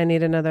kids. I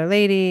need another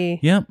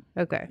lady. Yep.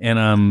 Okay. And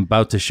I'm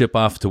about to ship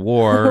off to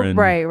war. And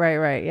right.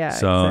 Yeah.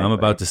 So exactly. I'm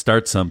about to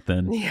start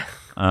something. Yeah.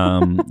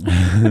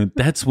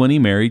 That's when he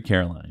married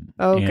Caroline.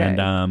 Okay.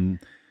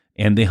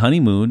 And they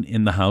honeymooned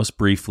in the house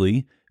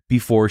briefly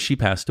before she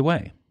passed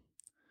away.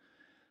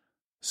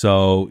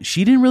 So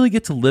she didn't really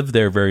get to live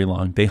there very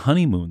long. They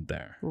honeymooned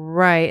there.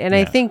 Right. And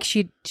I think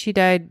she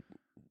died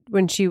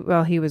when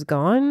he was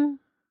gone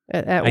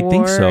at war. I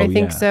think so. I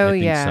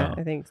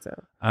think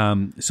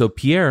so. So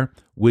Pierre,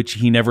 which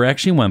he never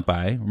actually went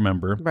by,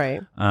 remember?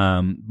 Right.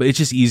 But it's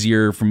just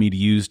easier for me to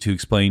use to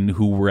explain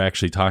who we're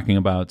actually talking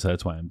about. So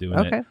that's why I'm doing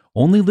it.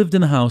 Only lived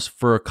in the house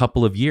for a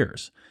couple of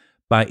years.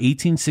 By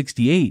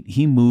 1868,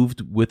 he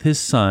moved with his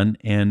son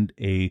and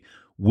a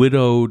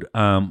widowed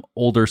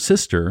older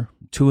sister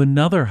to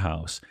another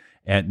house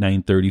at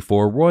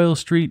 934 Royal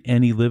Street,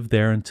 and he lived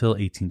there until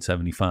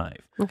 1875.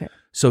 Okay.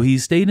 So he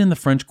stayed in the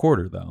French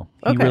Quarter, though.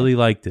 He really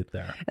liked it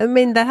there. I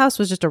mean, that house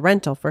was just a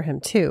rental for him,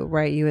 too,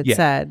 right? You had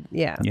said,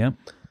 yeah.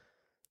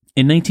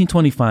 In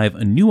 1925,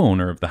 a new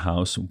owner of the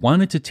house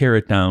wanted to tear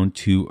it down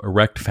to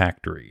erect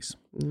factories.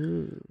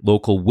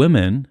 Local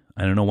women,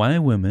 I don't know why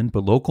women,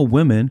 but local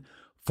women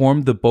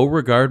formed the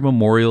Beauregard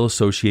Memorial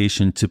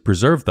Association to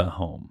preserve the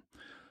home,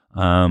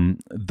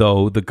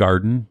 though the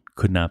garden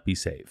could not be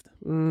saved.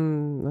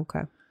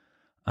 Okay.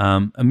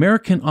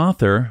 American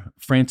author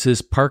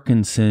Francis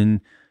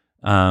Parkinson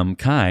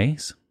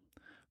Keyes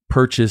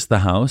purchased the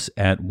house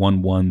at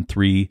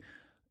 113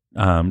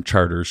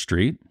 Charter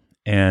Street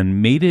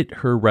and made it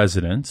her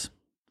residence.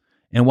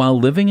 And while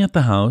living at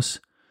the house,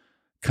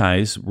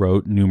 Keyes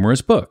wrote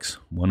numerous books,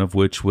 one of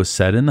which was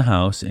set in the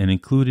house and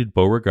included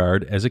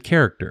Beauregard as a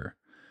character.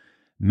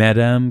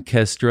 Madame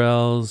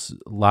Kestrel's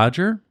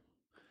Lodger,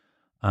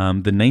 the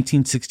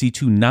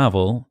 1962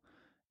 novel,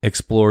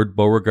 explored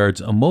Beauregard's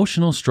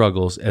emotional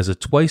struggles as a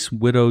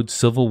twice-widowed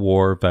Civil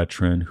War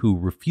veteran who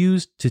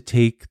refused to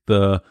take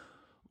the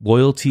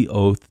loyalty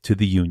oath to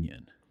the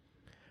Union.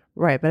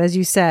 Right. But as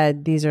you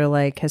said, these are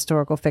like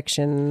historical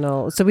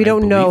fictional. So we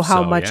don't know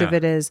how much of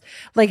it is.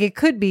 Like it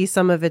could be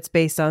some of it's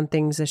based on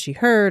things that she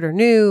heard or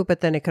knew,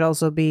 but then it could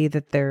also be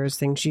that there's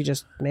things she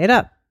just made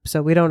up.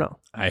 So we don't know.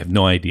 I have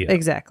no idea.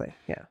 Exactly.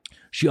 Yeah.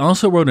 She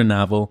also wrote a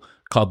novel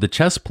called The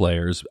Chess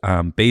Players,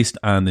 based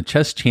on the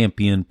chess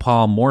champion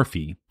Paul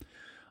Morphy,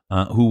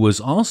 who was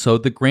also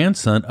the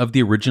grandson of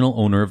the original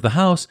owner of the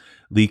house,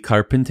 Lee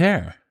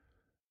Carpentier.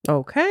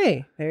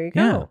 Okay. There you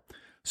go. Yeah.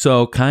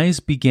 So Keyes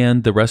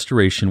began the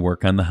restoration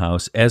work on the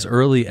house as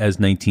early as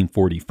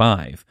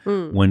 1945,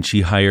 when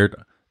she hired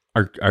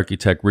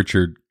architect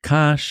Richard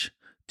Koch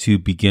to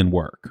begin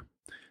work.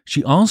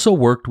 She also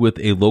worked with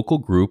a local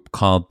group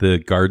called the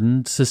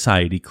Garden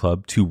Society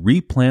Club to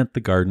replant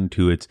the garden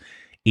to its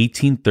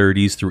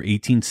 1830s through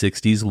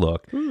 1860s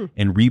look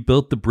and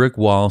rebuilt the brick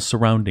wall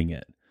surrounding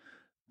it.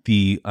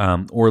 The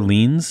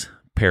Orleans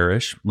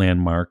Parish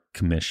Landmark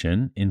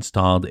Commission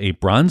installed a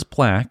bronze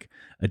plaque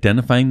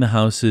identifying the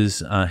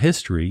house's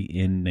history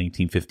in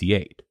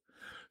 1958.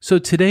 So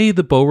today,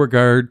 the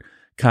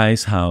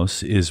Beauregard-Keyes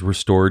house is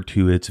restored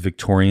to its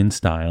Victorian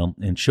style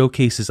and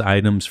showcases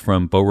items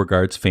from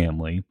Beauregard's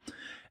family,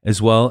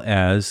 as well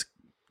as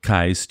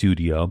Keyes'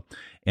 studio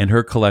and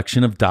her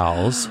collection of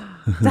dolls.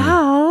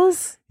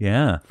 Dolls?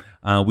 Yeah.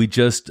 We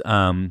just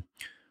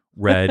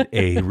read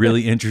a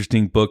really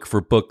interesting book for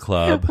book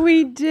club.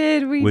 We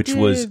did. Which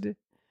was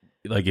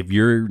like, if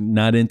you're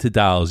not into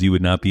dolls, you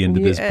would not be into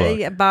this book.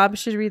 Yeah, Bob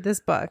should read this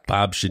book.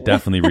 Bob should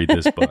definitely read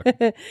this book.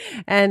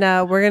 And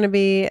we're going to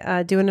be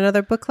doing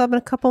another book club in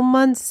a couple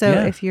months. So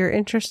if you're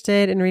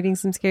interested in reading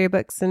some scary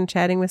books and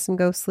chatting with some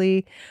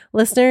ghostly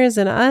listeners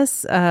and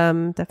us,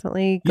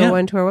 definitely go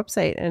onto our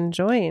website and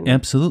join.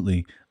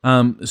 Absolutely.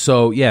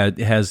 It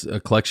has a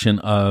collection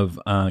of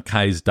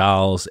Keyes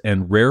dolls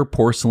and rare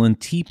porcelain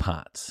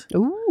teapots.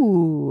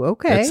 Ooh,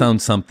 okay. That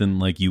sounds something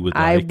like you would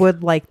like. I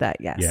would like that,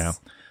 yes. Yeah.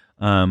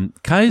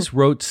 Keyes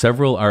wrote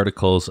several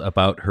articles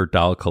about her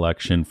doll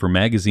collection for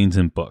magazines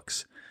and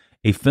books.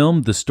 A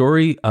film, The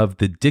Story of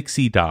the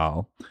Dixie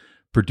Doll,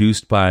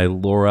 produced by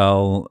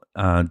Laurel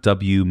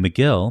W.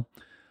 McGill,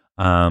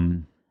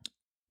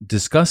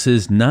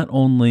 discusses not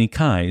only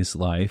Keyes'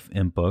 life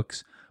and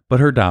books,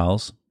 but her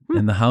dolls,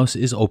 and the house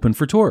is open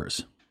for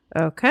tours.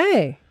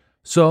 Okay.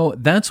 So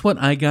that's what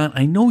I got.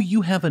 I know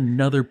you have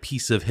another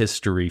piece of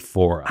history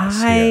for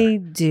us. I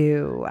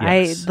do.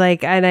 Yes.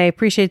 And I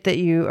appreciate that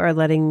you are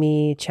letting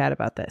me chat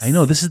about this. I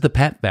know this is the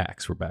Pat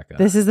Facts, Rebecca.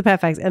 This is the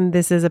Pat Facts, and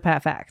this is a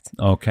Pat Fact.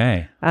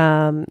 Okay.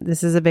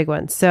 This is a big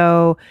one.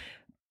 So,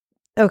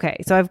 okay.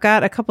 So I've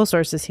got a couple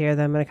sources here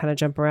that I'm going to kind of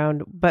jump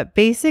around, but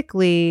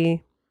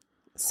basically,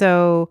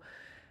 so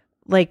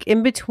like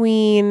in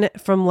between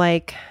from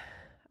like,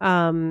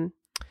 when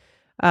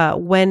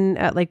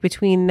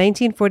between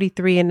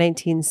 1943 and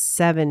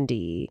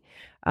 1970,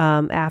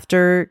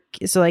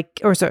 so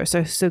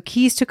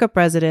Keyes took up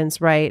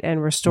residence, right,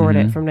 and restored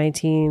it from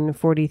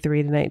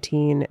 1943 to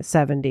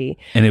 1970.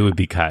 And it would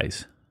be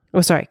Keyes.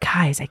 Oh, sorry,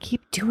 Keyes. I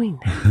keep doing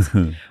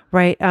that.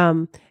 Right.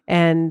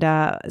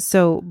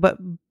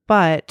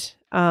 But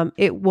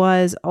it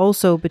was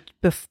also,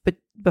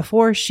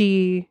 before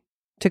she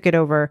took it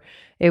over,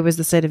 it was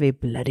the site of a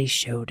bloody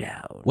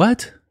showdown.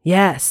 What?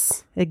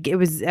 Yes. It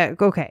was,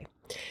 okay.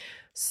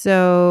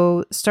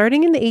 So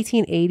starting in the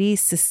 1880s,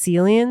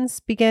 Sicilians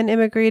began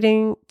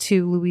immigrating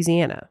to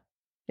Louisiana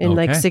in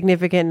like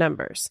significant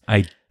numbers.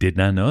 I did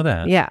not know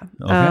that. Yeah.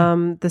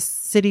 Okay. The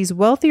city's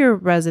wealthier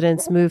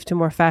residents moved to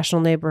more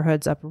fashionable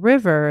neighborhoods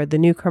upriver. The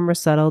newcomers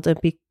settled in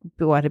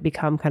what had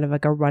become kind of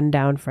like a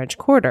rundown French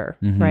Quarter,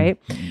 right?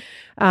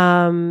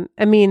 I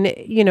mean,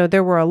 you know,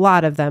 there were a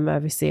lot of them.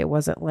 Obviously, it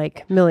wasn't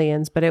like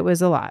millions, but it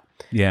was a lot.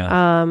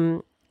 Yeah.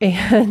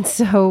 And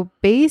so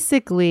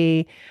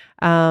basically,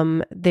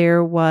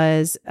 there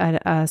was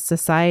a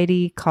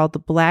society called the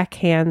Black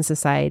Hand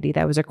Society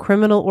that was a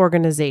criminal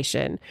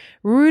organization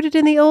rooted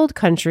in the old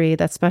country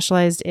that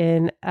specialized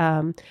in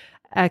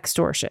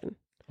extortion.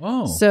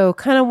 Oh. So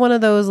kind of one of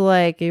those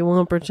like, you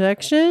want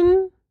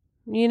protection,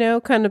 you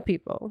know, kind of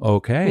people.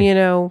 Okay. You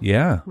know?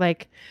 Yeah.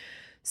 Like,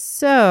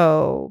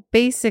 so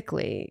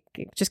basically,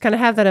 just kind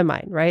of have that in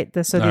mind, right?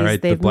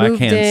 They've Black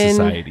moved Hand in.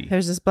 Society.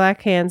 There's this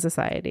Black Hand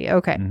Society.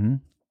 Okay. Mm-hmm.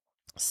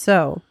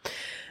 So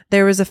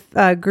there was a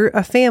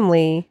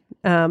family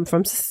from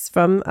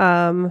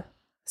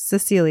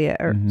Sicilia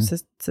or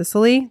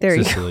Sicily. There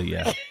you go. Sicily,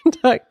 yeah.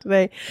 Talk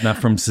today. Not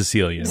from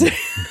Sicilian.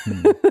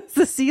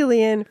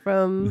 Sicilian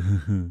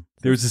from.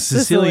 There was a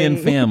Sicilian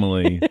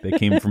family that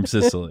came from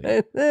Sicily.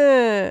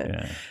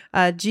 Yeah.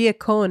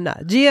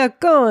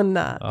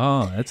 Giacona.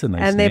 Oh, that's a nice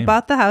name. And they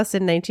bought the house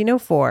in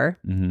 1904,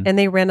 and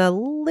they ran a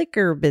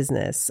liquor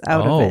business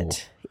out of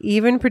it,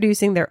 even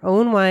producing their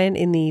own wine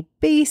in the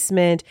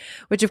basement,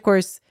 which, of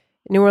course,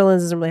 New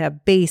Orleans doesn't really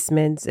have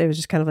basements. It was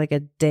just kind of like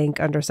a dank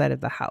underside of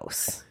the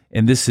house.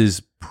 And this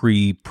is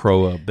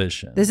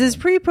pre-prohibition. This is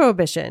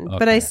pre-prohibition,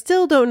 but I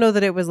still don't know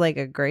that it was like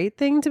a great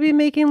thing to be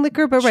making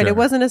liquor. But right, it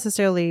wasn't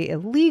necessarily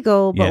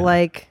illegal, but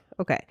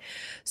okay.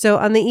 So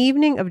on the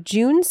evening of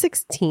June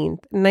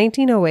 16th,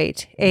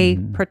 1908, a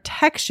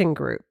protection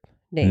group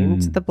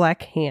named the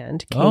Black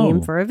Hand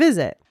came for a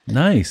visit.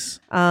 Nice.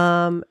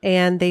 And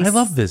I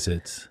love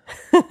visits.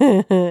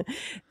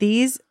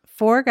 These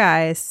 4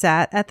 guys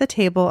sat at the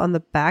table on the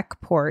back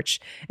porch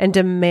and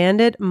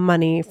demanded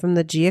money from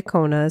the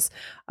Giaconas.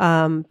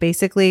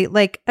 Basically,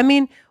 like, I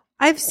mean,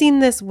 I've seen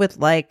this with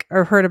like,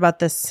 or heard about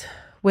this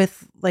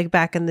with like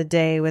back in the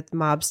day with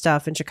mob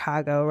stuff in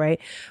Chicago, right?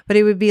 But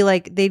it would be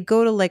like, they'd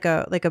go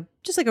to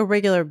just like a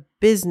regular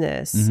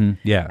business. Mm-hmm.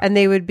 Yeah. And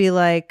they would be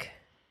like,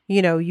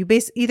 you know, you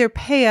either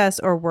pay us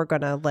or we're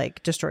going to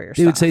like destroy your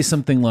stuff. They would say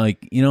something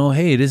like, you know,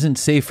 hey, it isn't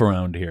safe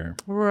around here.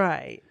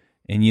 Right.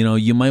 And, you know,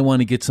 you might want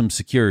to get some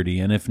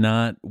security. And if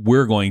not,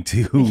 we're going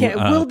to.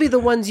 Yeah, we'll be the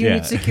ones you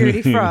need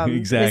security from.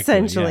 Exactly.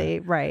 Essentially.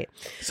 Yeah. Right.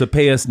 So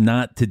pay us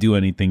not to do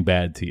anything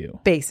bad to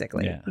you.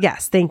 Basically. Yeah.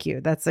 Yes. Thank you.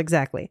 That's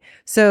exactly.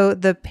 So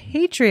the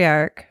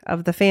patriarch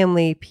of the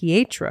family,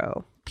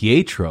 Pietro,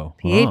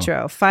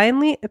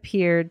 finally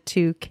appeared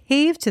to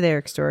cave to their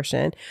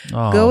extortion,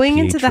 going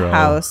into the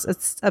house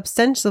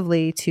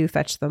ostensibly to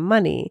fetch the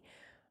money.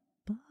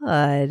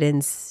 But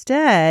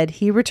instead,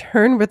 he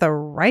returned with a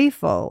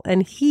rifle,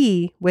 and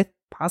he,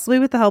 possibly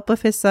with the help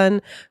of his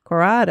son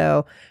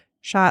Corrado,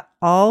 shot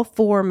all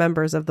 4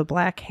 members of the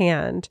Black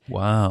Hand.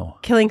 Wow.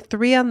 Killing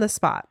 3 on the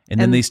spot. And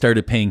then they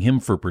started paying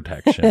him for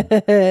protection.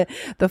 The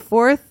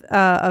 4th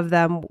of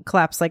them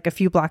collapsed like a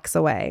few blocks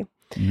away.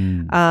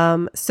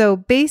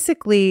 So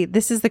basically,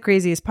 this is the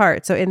craziest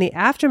part. So in the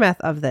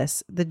aftermath of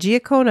this, the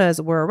Giaconas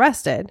were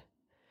arrested.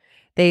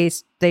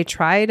 They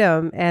tried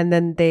him and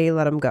then they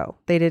let him go.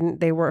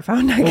 They weren't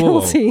found not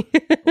guilty.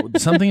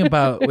 Something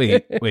about,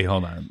 wait,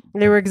 hold on.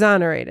 They were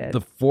exonerated.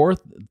 The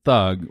 4th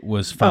thug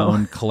was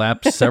found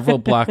collapsed several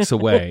blocks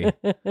away.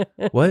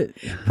 What?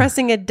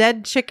 Pressing a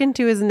dead chicken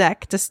to his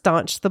neck to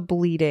staunch the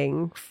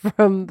bleeding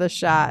from the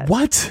shot.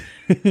 What?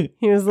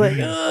 He was like,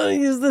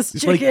 use this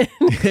chicken.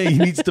 Like, he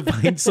needs to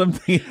find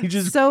something. He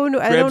just I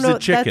don't know.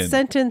 chicken. That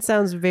sentence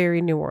sounds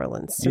very New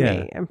Orleans to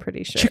me. I'm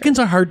pretty sure. Chickens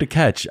are hard to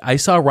catch. I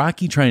saw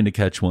Rocky trying to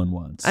catch one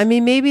once. I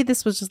mean, maybe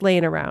this was just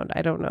laying around.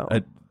 I don't know.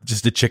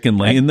 Just a chicken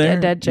laying there?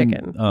 A dead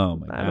chicken. Oh,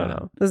 my God. I don't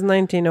know. This is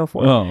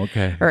 1904. Oh,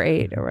 okay. Or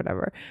 8 or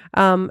whatever.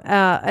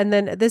 And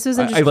then this was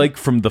interesting. I like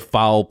from the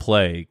foul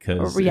play.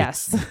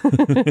 Yes.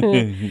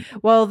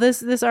 Well,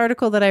 this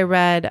article that I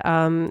read,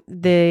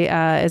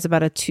 is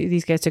about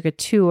these guys took a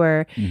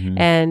tour,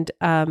 and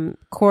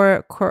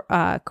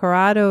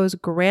Corrado's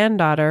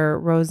granddaughter,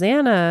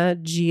 Rosanna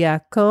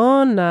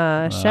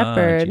Giacona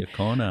Shepherd,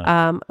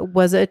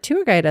 was a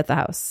tour guide at the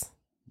house.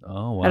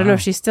 Oh, wow. I don't know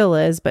if she still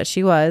is, but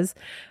she was.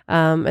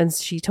 And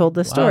she told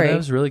the story. That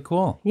was really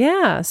cool.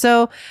 Yeah.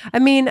 So, I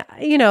mean,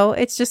 you know,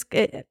 it's just,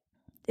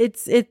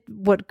 it's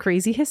what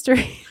crazy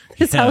history.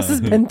 This house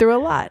has been through a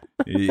lot.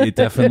 It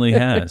definitely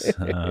has.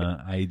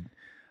 I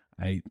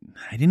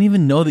didn't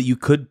even know that you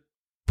could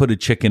put a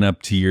chicken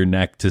up to your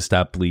neck to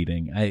stop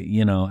bleeding. I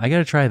got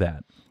to try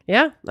that.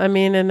 Yeah. I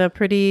mean, in a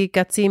pretty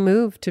gutsy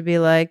move to be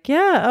like,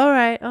 yeah, all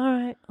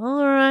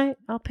right.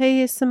 I'll pay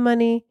you some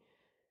money.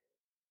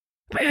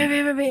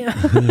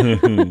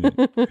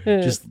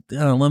 Just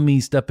let me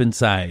step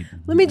inside.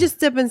 Let me just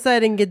step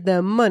inside and get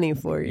the money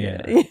for you.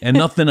 Yeah. And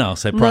nothing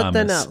else, I promise.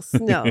 Nothing else.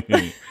 No.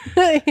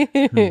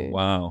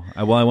 Wow.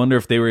 Well, I wonder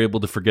if they were able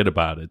to forget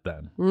about it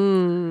then.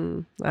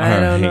 I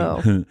don't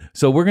know.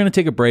 So we're going to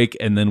take a break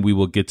and then we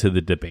will get to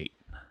the debate.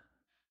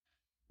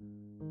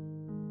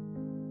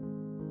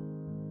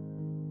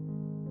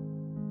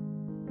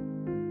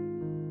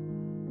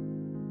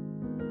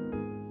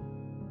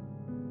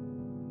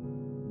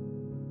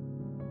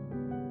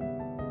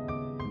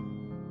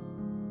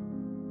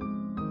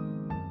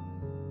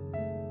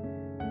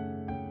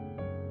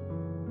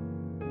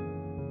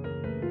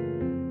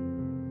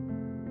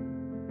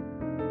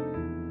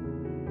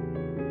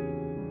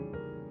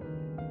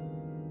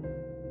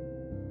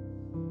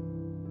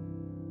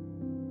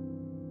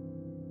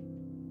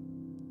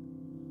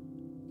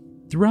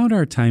 Throughout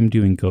our time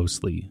doing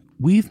Ghostly,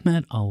 we've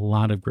met a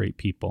lot of great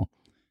people.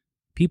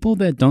 People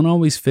that don't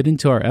always fit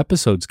into our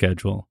episode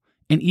schedule.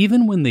 And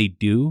even when they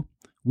do,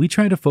 we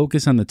try to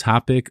focus on the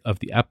topic of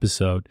the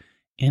episode,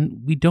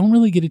 and we don't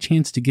really get a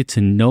chance to get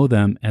to know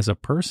them as a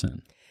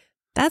person.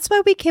 That's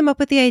why we came up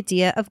with the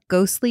idea of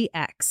Ghostly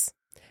X.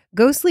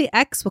 Ghostly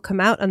X will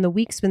come out on the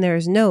weeks when there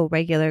is no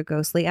regular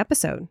Ghostly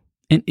episode.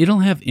 And it'll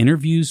have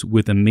interviews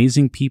with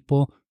amazing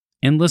people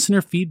and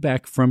listener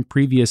feedback from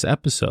previous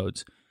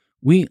episodes.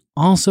 We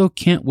also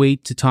can't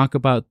wait to talk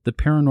about the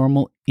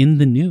paranormal in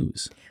the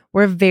news.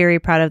 We're very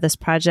proud of this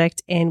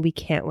project, and we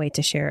can't wait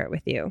to share it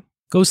with you.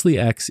 Ghostly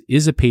X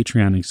is a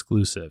Patreon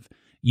exclusive.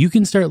 You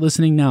can start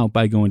listening now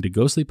by going to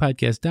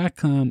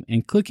ghostlypodcast.com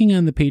and clicking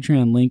on the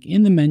Patreon link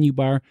in the menu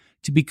bar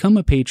to become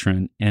a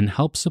patron and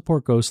help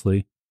support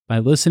Ghostly by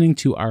listening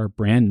to our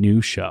brand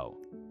new show.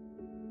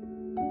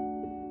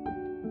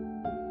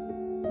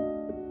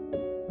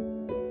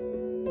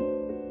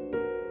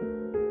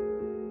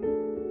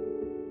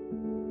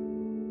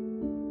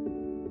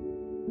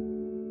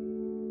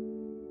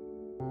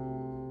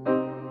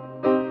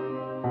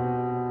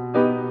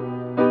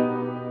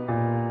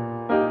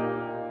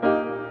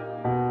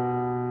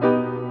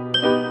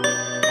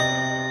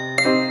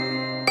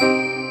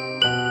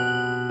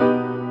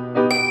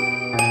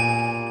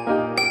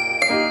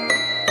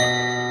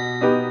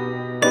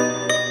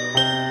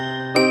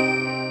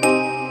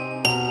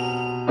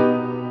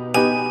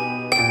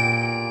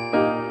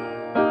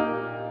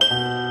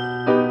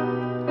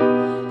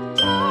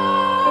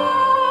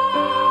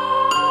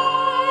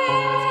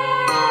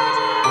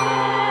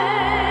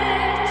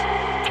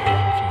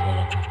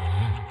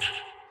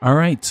 All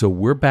right, so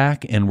we're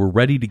back and we're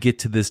ready to get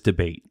to this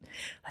debate.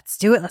 Let's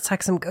do it. Let's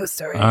talk some ghost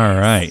stories. All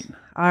right.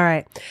 All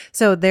right.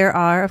 So there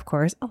are, of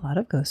course, a lot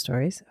of ghost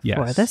stories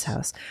for this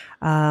house.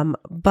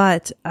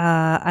 But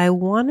I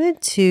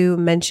wanted to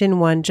mention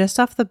one just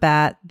off the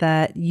bat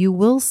that you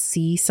will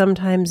see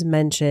sometimes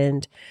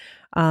mentioned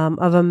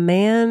of a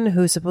man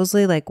who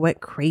supposedly like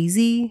went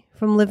crazy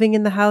from living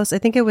in the house. I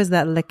think it was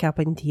that Le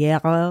Carpentier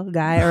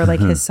guy or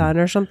like his son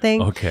or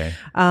something. Okay.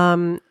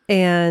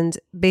 And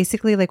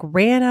basically like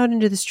ran out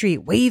into the street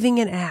waving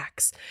an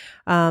axe.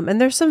 And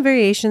there's some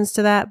variations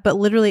to that, but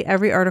literally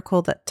every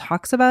article that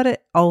talks about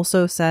it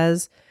also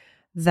says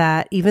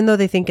that even though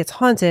they think it's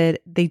haunted,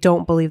 they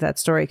don't believe that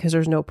story because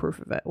there's no proof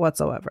of it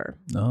whatsoever.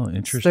 Oh,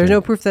 interesting. So there's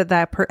no proof that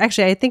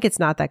actually, I think it's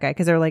not that guy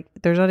because they're like,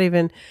 there's not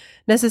even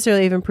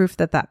necessarily even proof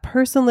that that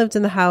person lived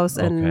in the house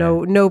and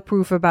no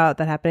proof about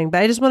that happening.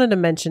 But I just wanted to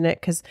mention it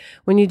because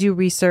when you do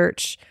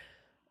research,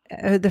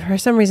 for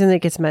some reason it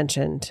gets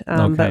mentioned,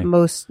 but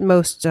most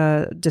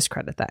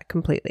discredit that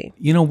completely.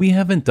 You know, we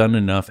haven't done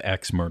enough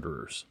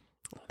ex-murderers.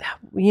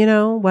 You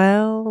know,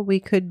 well, we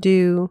could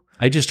do.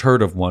 I just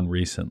heard of one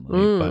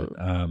recently,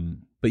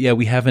 but yeah,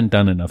 we haven't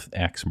done enough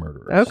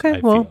ex-murderers. Okay,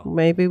 well,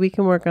 maybe we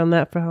can work on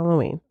that for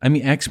Halloween. I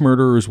mean,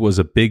 ex-murderers was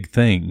a big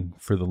thing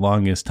for the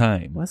longest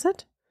time. Was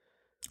it?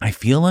 I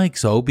feel like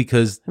so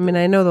because... I mean,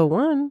 I know the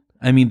one.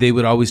 I mean, they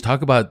would always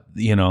talk about,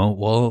 you know,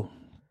 well,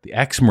 the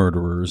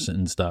ex-murderers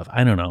and stuff.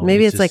 I don't know.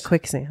 Maybe it's like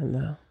quicksand,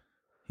 though.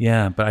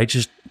 Yeah, but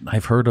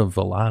I've heard of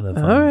a lot of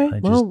them. All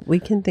right, well, we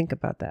can think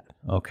about that.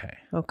 Okay.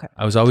 Okay.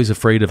 I was always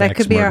afraid of that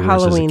could be our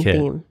Halloween as a kid.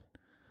 theme.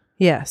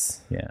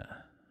 Yes. Yeah.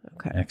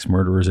 Okay.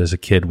 Ex-murderers as a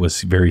kid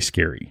was very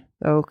scary.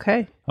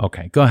 Okay.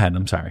 Okay, go ahead.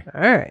 I'm sorry.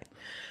 All right.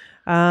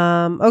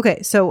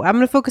 Okay, so I'm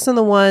going to focus on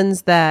the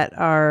ones that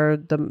are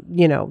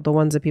the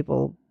ones that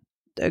people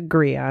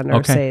agree on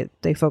or say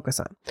they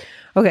focus on.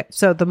 Okay,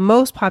 so the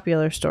most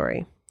popular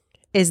story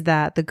is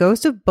that the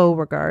ghost of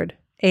Beauregard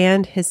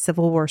and his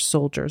Civil War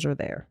soldiers are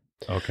there.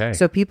 Okay.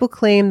 So people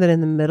claim that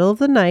in the middle of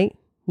the night,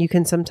 you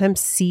can sometimes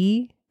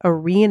see a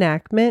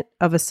reenactment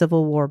of a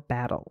Civil War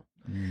battle.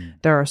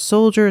 There are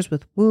soldiers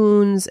with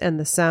wounds and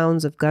the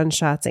sounds of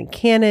gunshots and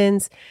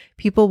cannons.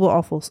 People will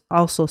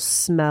also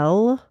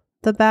smell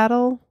the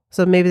battle.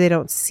 So maybe they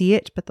don't see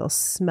it, but they'll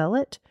smell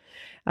it.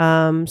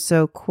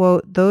 So,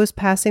 quote, those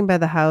passing by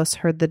the house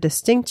heard the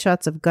distinct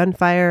shots of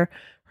gunfire,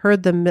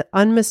 heard the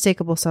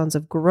unmistakable sounds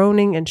of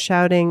groaning and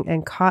shouting,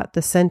 and caught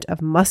the scent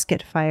of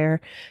musket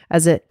fire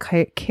as it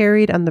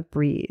carried on the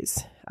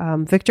breeze.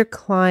 Victor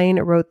Klein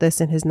wrote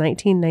this in his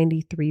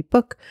 1993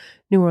 book,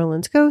 New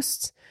Orleans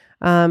Ghosts.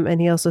 And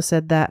he also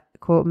said that,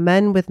 quote,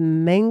 men with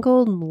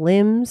mangled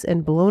limbs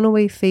and blown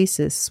away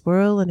faces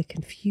swirl in a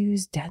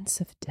confused dance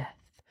of death.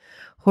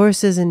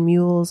 Horses and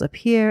mules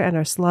appear and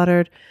are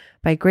slaughtered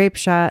by grape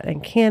shot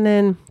and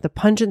cannon. The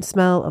pungent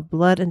smell of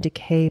blood and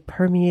decay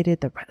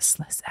permeated the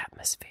restless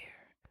atmosphere.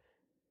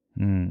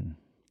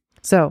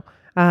 So,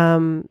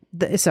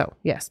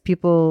 yes,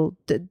 people,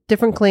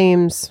 different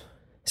claims.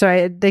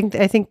 Sorry, I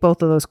think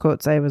both of those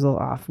quotes I was a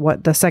little off.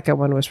 What the second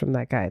one was from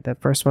that guy. The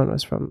first one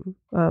was from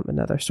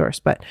another source.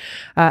 But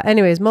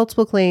anyways,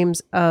 multiple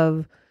claims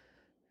of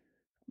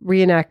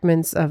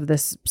reenactments of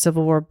this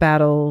Civil War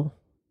battle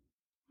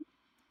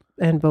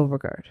and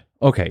Beauregard.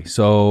 Okay,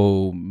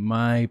 so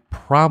my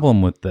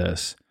problem with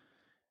this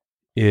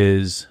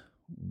is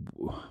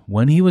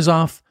when he was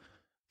off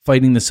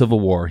fighting the Civil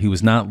War, he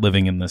was not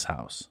living in this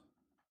house.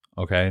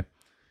 Okay?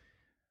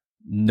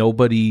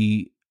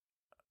 Nobody,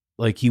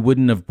 like, he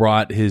wouldn't have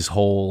brought he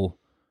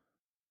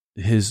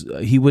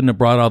wouldn't have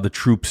brought all the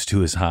troops to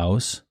his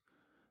house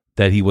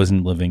that he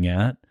wasn't living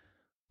at.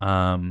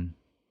 I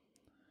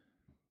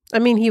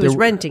mean, he was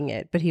renting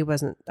it, but he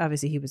wasn't,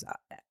 obviously he was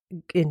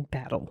in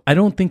battle. I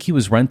don't think he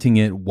was renting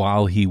it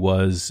while he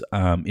was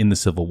in the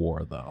Civil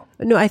War, though.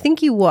 No, I think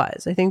he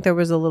was. I think there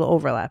was a little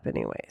overlap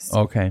anyways.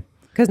 Okay.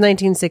 Because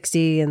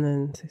 1960 and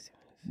then...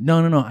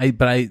 No.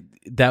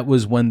 That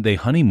was when they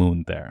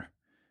honeymooned there.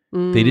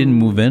 They didn't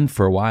move in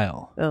for a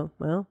while. Oh,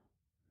 well.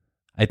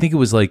 I think it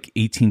was like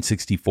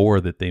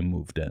 1864 that they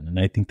moved in. And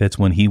I think that's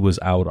when he was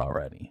out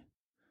already.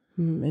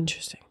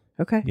 Interesting.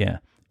 Okay. Yeah.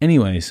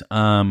 Anyways.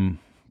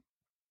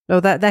 No,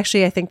 that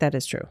actually, I think that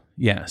is true.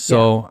 Yeah.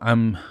 So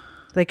I'm...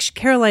 Like,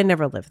 Caroline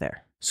never lived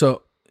there.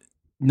 So,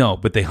 no,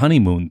 but they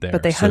honeymooned there.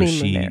 But they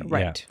honeymooned there,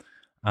 right.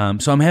 Yeah.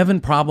 So I'm having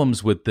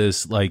problems with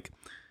this, like,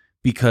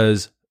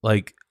 because,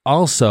 like,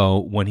 also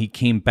when he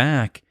came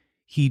back,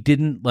 he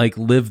didn't, like,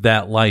 live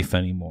that life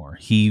anymore.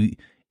 He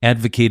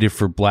advocated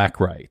for black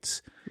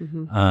rights,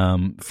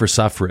 for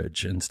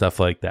suffrage and stuff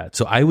like that.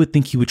 So I would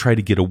think he would try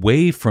to get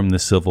away from the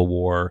Civil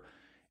War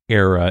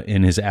era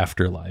in his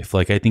afterlife.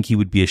 Like, I think he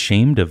would be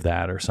ashamed of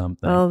that or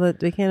something. Oh, that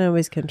we can't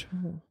always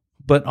control.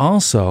 But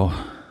also,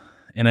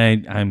 and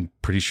I'm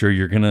pretty sure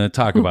you're going to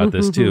talk about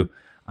this too,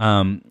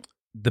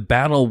 the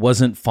battle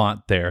wasn't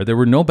fought there. There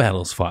were no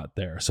battles fought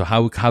there. So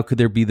how could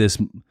there be this?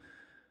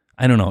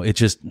 I don't know. It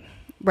just...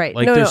 Right.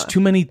 Like, there's too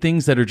many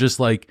things that are just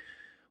like,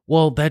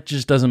 well, that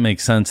just doesn't make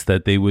sense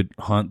that they would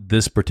haunt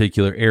this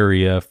particular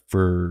area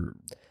for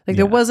Like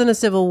there wasn't a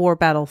Civil War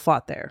battle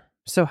fought there.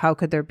 So how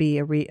could there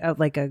be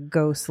like a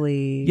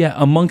ghostly? Yeah,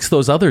 amongst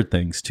those other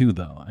things too,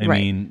 though. I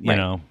mean, you right.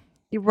 know,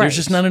 Right. there's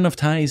just not enough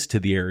ties to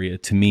the area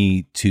to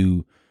me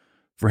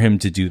for him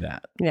to do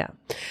that. Yeah.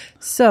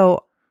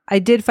 So I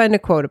did find a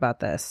quote about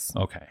this.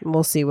 Okay.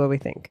 We'll see what we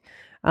think.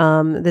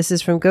 This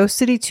is from Ghost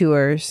City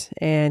Tours,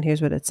 and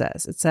here's what it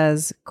says. It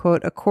says,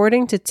 quote,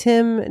 according to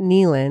Tim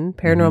Nealon,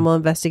 paranormal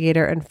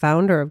investigator and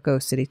founder of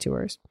Ghost City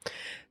Tours,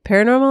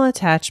 paranormal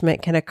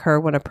attachment can occur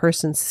when a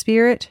person's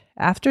spirit,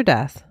 after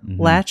death,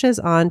 latches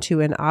onto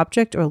an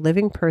object or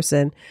living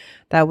person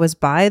that was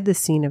by the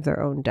scene of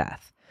their own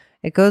death.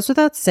 It goes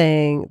without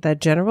saying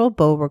that General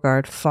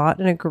Beauregard fought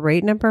in a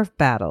great number of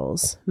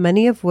battles,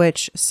 many of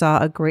which saw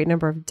a great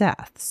number of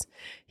deaths.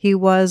 He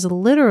was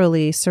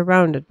literally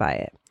surrounded by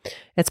it.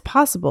 It's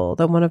possible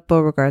that one of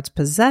Beauregard's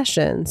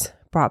possessions,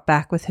 brought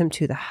back with him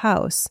to the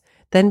house,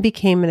 then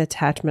became an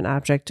attachment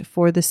object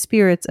for the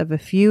spirits of a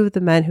few of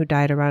the men who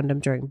died around him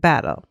during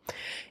battle.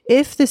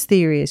 If this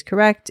theory is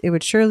correct, it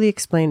would surely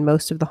explain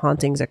most of the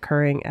hauntings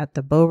occurring at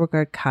the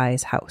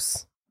Beauregard-Keyes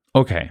house.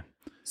 Okay.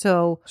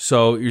 So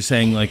you're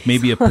saying like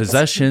maybe a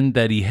possession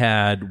that he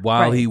had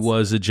while he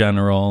was a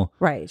general.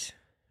 Right.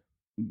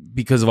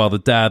 Because of all the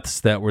deaths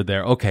that were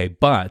there. Okay,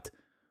 but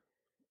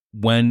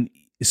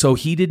so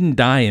he didn't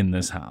die in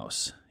this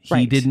house.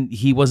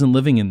 He wasn't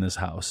living in this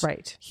house.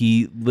 Right.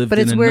 He lived But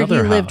in it's another where he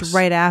house. lived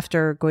right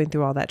after going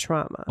through all that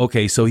trauma.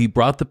 Okay, so he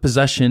brought the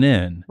possession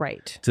in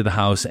to the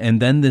house, and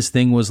then this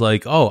thing was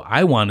like, oh,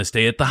 I want to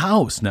stay at the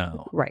house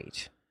now.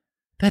 Right.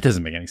 That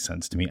doesn't make any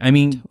sense to me. I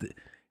mean,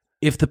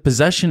 if the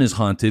possession is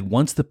haunted,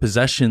 once the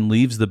possession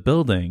leaves the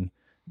building,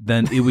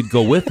 then it would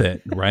go with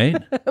it, right?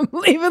 I'm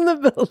leaving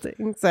the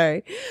building.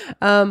 Sorry.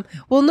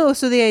 Well, no.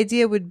 So the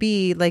idea would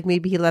be like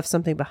maybe he left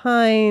something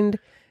behind,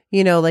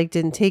 you know, like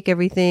didn't take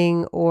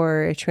everything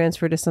or it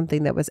transferred to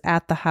something that was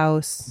at the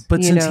house.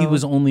 But since he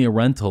was only a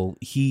rental,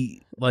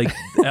 he like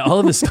all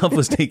of his stuff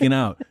was taken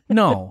out.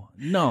 No,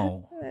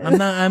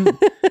 I'm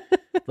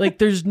like,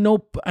 there's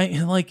no,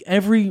 like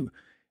every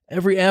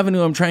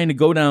avenue I'm trying to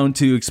go down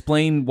to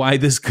explain why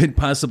this could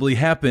possibly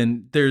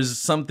happen, there's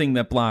something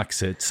that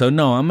blocks it. So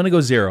no, I'm going to go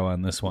 0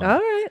 on this one.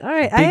 All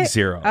right. Big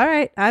 0. All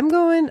right. I'm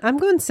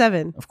going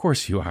 7. Of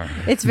course you are.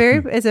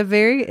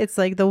 It's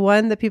like the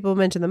one that people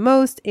mention the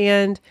most.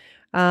 And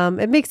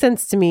it makes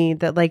sense to me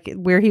that like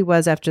where he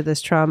was after this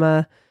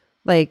trauma,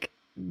 like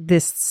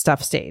this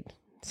stuff stayed.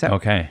 So,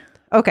 Okay.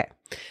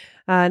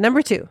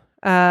 Number 2.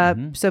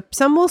 So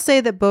some will say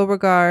that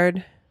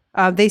Beauregard,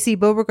 they see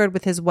Beauregard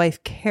with his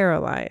wife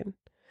Caroline,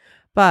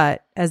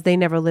 but as they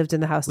never lived in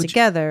the house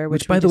together,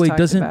 which by the way,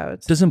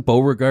 doesn't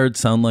Beauregard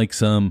sound like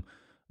some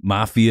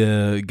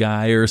mafia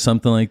guy or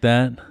something like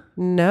that?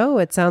 No,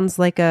 it sounds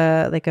like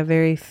a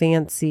very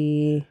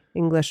fancy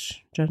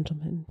English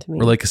gentleman to me.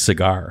 Or like a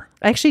cigar.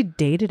 I actually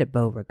dated a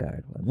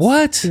Beauregard once.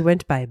 What? He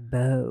went by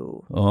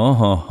Beau.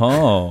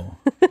 Oh,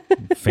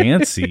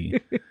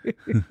 fancy.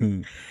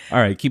 All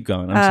right, keep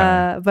going.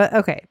 I'm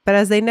sorry. But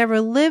as they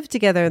never lived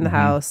together in the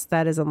house,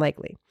 that is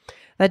unlikely.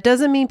 That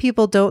doesn't mean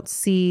people don't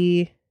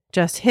see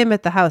just him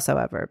at the house,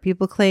 however.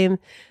 People claim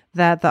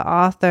that the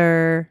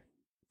author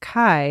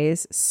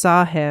Keyes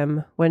saw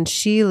him when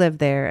she lived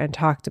there and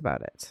talked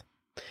about it.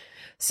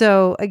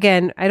 So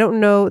again, I don't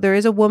know. There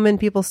is a woman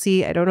people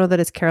see. I don't know that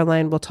it's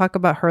Caroline. We'll talk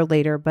about her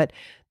later, but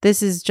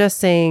this is just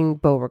saying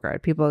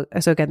Beauregard.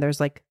 So again,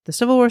 there's like the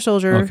Civil War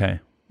soldier. Okay.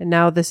 And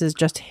now this is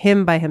just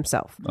him by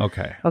himself.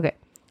 Okay.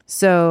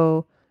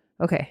 So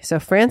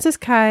Frances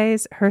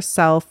Keyes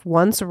herself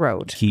once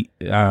wrote. Keyes.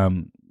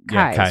 You're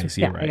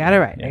right. I got it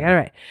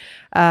right.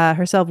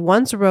 Herself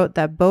once wrote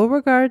that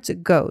Beauregard's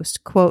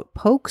ghost, quote,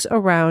 pokes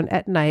around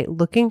at night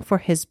looking for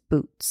his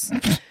boots.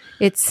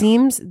 It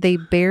seems they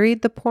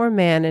buried the poor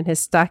man in his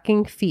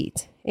stocking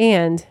feet,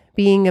 and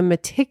being a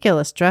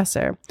meticulous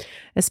dresser,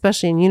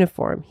 especially in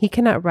uniform, he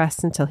cannot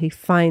rest until he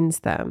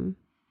finds them.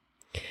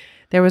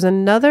 There was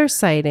another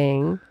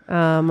sighting,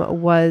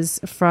 was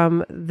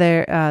from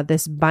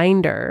this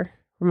binder.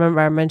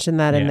 Remember, I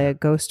mentioned that in the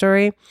ghost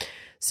story.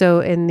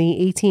 So in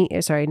the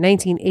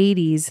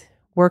 1980s,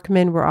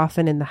 workmen were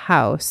often in the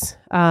house,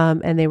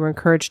 and they were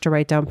encouraged to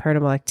write down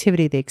paranormal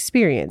activity they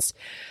experienced.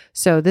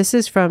 So this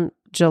is from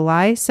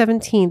July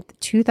 17th,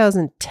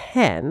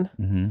 2010.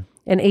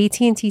 An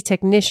AT&T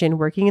technician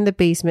working in the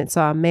basement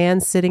saw a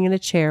man sitting in a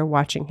chair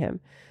watching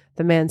him.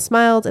 The man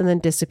smiled and then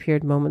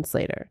disappeared moments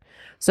later.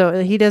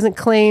 So he doesn't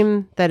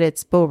claim that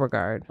it's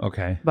Beauregard.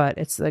 Okay. But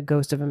it's the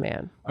ghost of a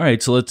man. All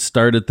right, so let's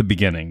start at the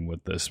beginning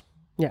with this.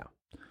 Yeah.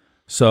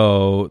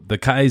 So the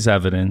Keyes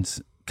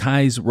evidence,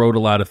 Keyes wrote a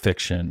lot of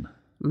fiction.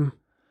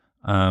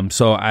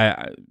 So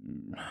I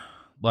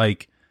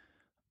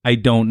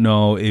don't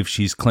know if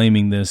she's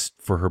claiming this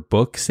for her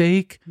book's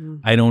sake.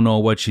 I don't know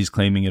what she's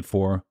claiming it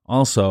for.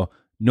 Also,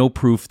 no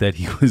proof that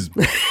he was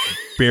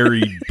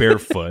buried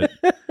barefoot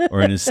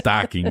or in his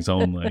stockings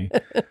only.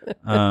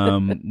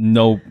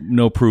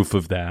 No proof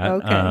of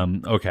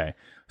that. Okay.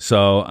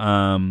 So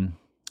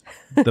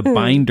the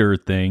binder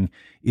thing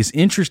is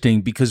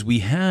interesting because we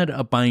had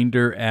a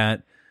binder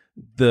at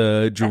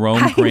the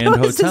Jerome I Grand know,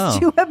 Hotel. This is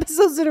 2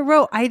 episodes in a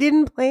row. I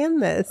didn't plan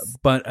this.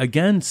 But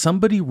again,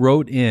 somebody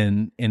wrote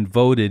in and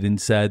voted and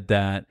said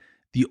that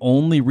the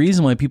only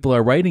reason why people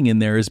are writing in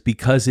there is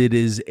because it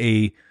is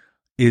a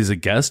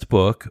guest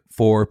book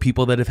for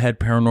people that have had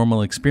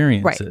paranormal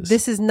experiences. Right.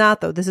 This is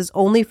not, though. This is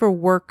only for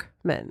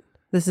workmen.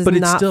 This is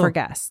not for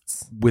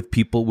guests. With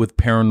people with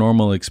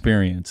paranormal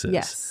experiences.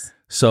 Yes.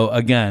 So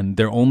again,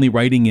 they're only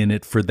writing in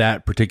it for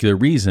that particular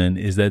reason,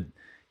 is that,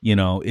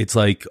 it's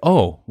like,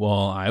 oh,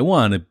 well, I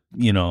want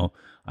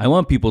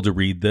people to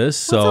read this.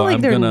 So it's not like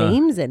I'm their gonna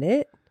names in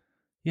it.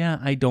 Yeah,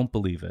 I don't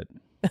believe it.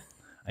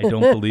 I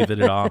don't believe it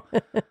at all.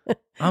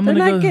 They're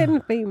not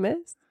getting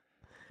famous.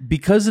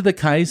 Because of the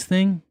Keyes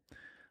thing,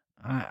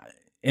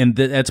 and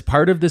that's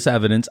part of this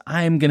evidence,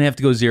 I'm going to have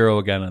to go 0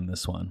 again on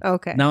this one.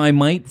 Okay. Now, I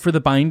might, for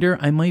the binder,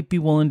 I might be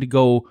willing to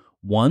go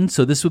 1.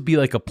 So this would be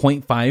like a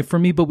 0.5 for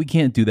me, but we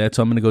can't do that.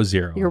 So I'm going to go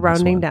 0. You're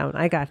rounding down.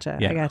 I gotcha.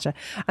 Yeah. I gotcha.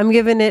 I'm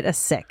giving it a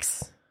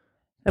 6.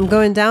 I'm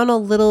going down a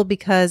little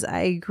because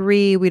I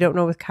agree. We don't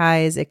know with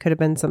Keyes. It could have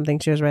been something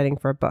she was writing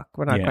for a book.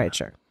 We're not quite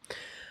sure.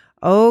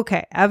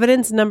 Okay.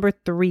 Evidence number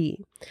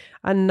 3.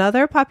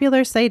 Another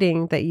popular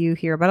sighting that you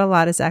hear about a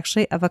lot is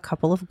actually of a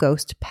couple of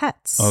ghost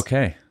pets.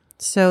 Okay.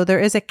 So there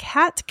is a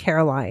cat,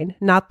 Caroline,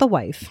 not the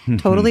wife.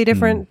 Totally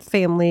different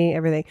family,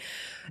 everything.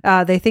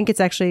 They think it's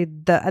actually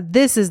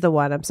this is the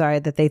one, I'm sorry,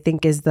 that they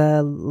think is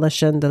the Le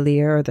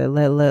Chandelier or the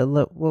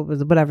what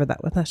was whatever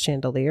that was, not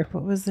chandelier.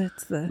 What was it?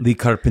 Le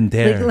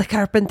Carpenter.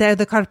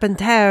 The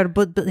Carpenter,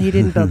 but he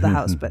didn't build the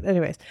house. But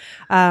anyways,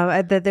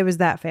 that there was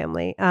that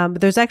family. But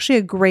there's actually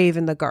a grave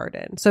in the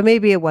garden. So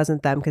maybe it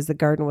wasn't them because the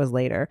garden was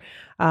later.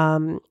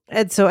 And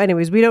so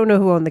anyways, we don't know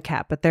who owned the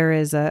cat, but there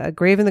is a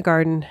grave in the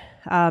garden.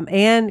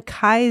 And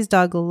Kai's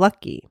dog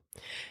Lucky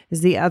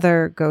is the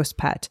other ghost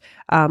pet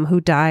who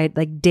died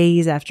like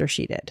days after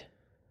she did.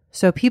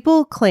 So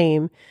people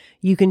claim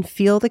you can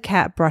feel the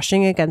cat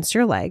brushing against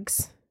your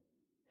legs.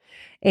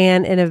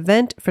 And an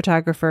event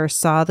photographer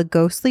saw the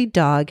ghostly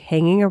dog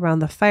hanging around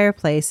the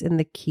fireplace in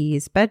the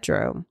Keyes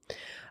bedroom.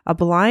 A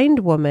blind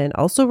woman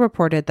also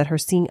reported that her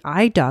seeing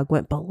eye dog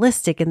went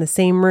ballistic in the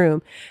same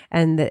room,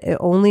 and that it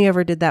only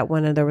ever did that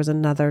when there was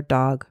another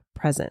dog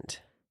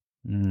present.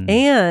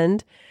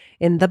 And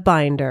in the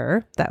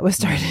binder that was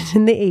started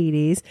in the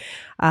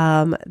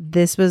 80s,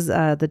 this was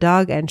the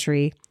dog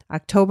entry,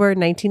 October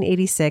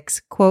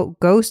 1986, quote,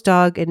 ghost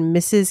dog in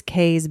Mrs.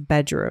 K's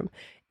bedroom.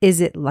 Is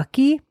it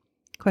Lucky?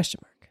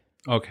 Question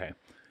mark. Okay.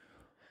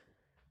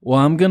 Well,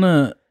 I'm going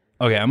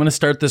to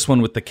start this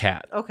one with the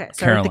cat. Okay, start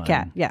Caroline. with the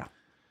cat. Yeah.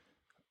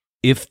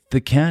 If the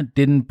cat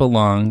didn't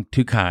belong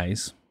to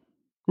Keyes,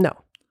 No.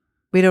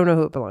 We don't know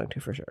who it belonged to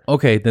for sure.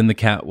 okay, then the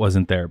cat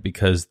wasn't there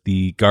because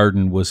the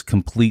garden was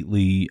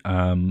completely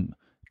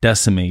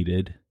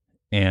decimated,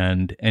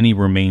 and any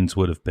remains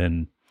would have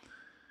been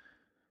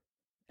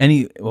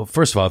well,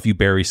 first of all, if you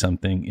bury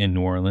something in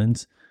New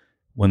Orleans,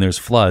 when there's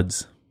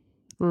floods,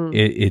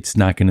 it's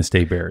not going to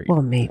stay buried.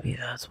 Well, maybe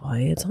that's why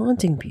it's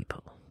haunting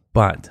people.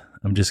 But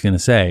I'm just going to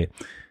say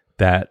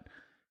that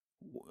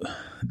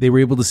they were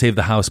able to save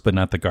the house, but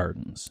not the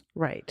gardens.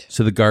 Right.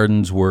 So the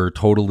gardens were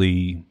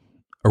totally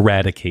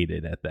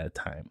eradicated at that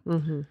time.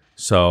 Mm-hmm.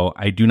 So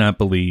I do not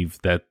believe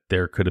that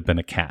there could have been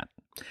a cat.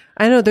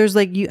 I know there's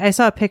I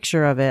saw a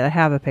picture of it. I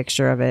have a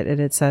picture of it,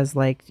 and it says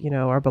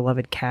our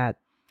beloved cat,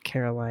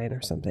 Caroline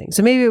or something.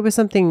 So maybe it was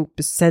something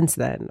since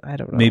then. I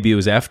don't know. Maybe it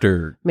was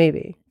after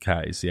maybe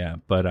Keyes, yeah.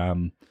 But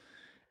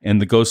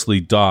and the ghostly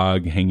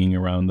dog hanging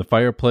around the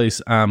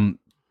fireplace. I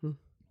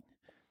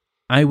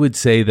would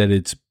say that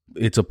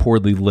it's a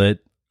poorly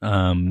lit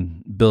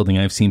building.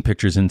 I've seen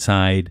pictures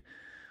inside.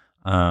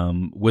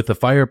 With a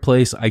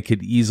fireplace, I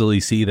could easily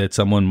see that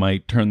someone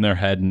might turn their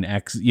head and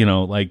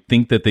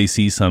think that they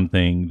see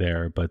something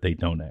there, but they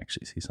don't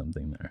actually see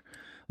something there.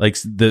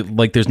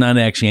 There's not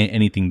actually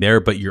anything there,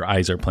 but your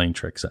eyes are playing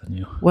tricks on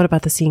you. What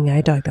about the seeing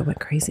eye dog that went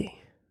crazy?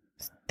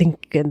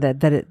 Thinking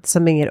that it's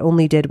something it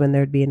only did when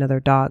there'd be another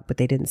dog, but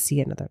they didn't see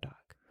another dog.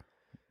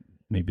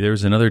 Maybe there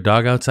was another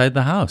dog outside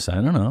the house. I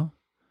don't know.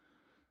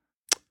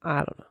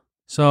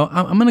 So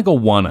I'm going to go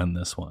 1 on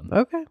this one.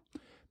 Okay.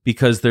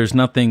 Because there's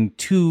nothing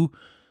too,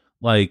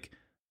 the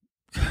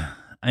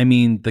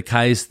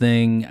Keyes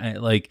thing,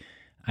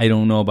 I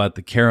don't know about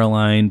the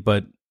Caroline,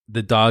 but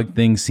the dog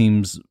thing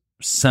seems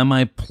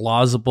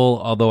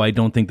semi-plausible, although I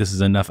don't think this is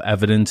enough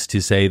evidence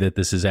to say that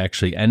this is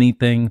actually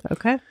anything.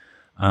 Okay.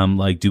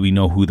 Do we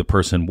know who the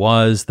person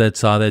was that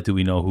saw that? Do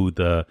we know who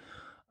the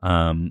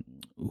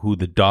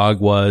dog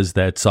was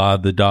that saw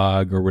the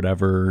dog or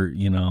whatever?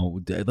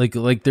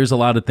 There's a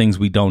lot of things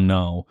we don't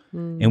know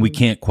and we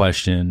can't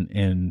question.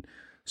 And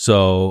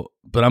so,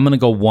 but I'm going to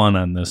go 1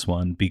 on this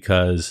one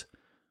because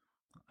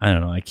I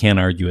don't know. I can't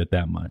argue it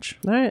that much.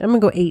 All right. I'm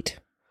going to go 8.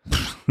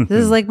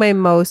 This is my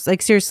most,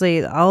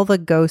 seriously, all the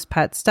ghost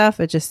pet stuff.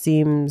 It just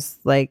seems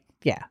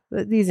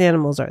these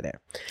animals are there.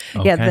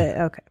 Okay.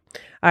 Yeah. Okay.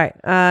 All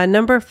right.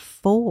 Number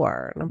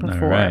 4. All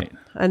right.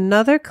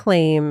 Another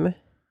claim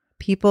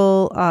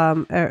people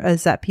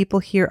is that people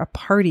hear a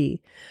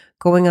party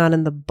going on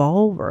in the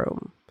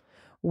ballroom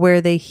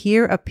where they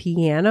hear a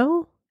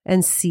piano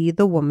and see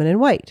the woman in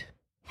white.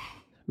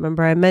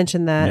 Remember, I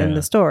mentioned that in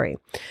the story.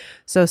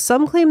 So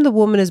some claim the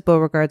woman is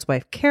Beauregard's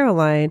wife,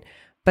 Caroline,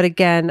 but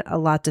again, a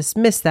lot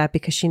dismiss that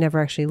because she never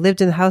actually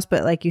lived in the house.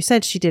 But like you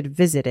said, she did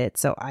visit it,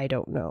 so I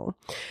don't know.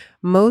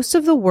 Most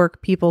of the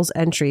work people's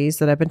entries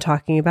that I've been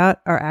talking about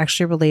are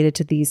actually related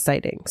to these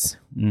sightings.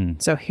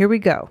 So here we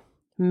go.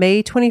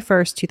 May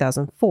 21st,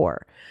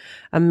 2004.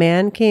 A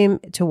man came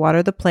to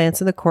water the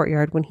plants in the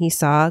courtyard when he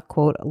saw,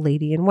 quote, a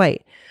lady in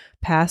white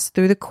pass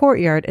through the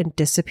courtyard and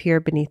disappear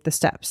beneath the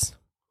steps.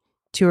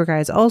 Tour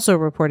guides also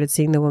reported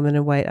seeing the woman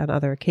in white on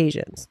other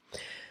occasions.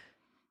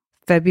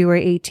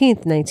 February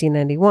 18th,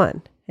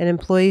 1991. An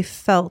employee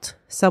felt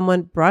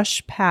someone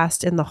brush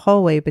past in the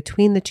hallway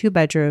between the two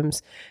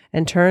bedrooms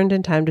and turned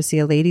in time to see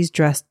a lady's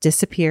dress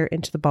disappear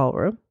into the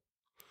ballroom.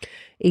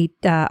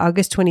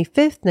 August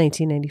 25th,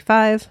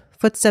 1995.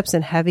 Footsteps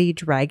and heavy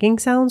dragging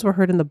sounds were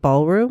heard in the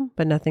ballroom,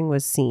 but nothing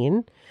was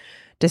seen.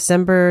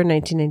 December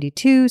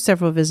 1992,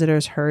 several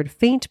visitors heard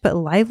faint but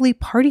lively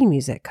party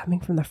music coming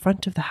from the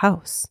front of the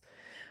house.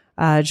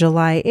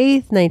 July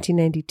 8th,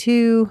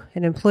 1992,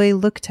 an employee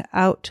looking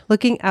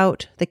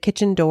out the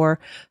kitchen door,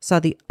 saw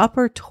the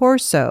upper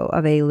torso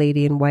of a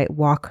lady in white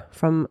walk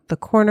from the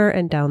corner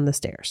and down the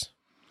stairs.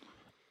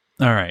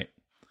 All right.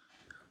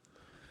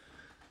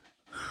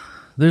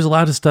 There's a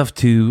lot of stuff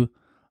to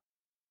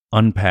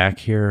unpack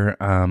here.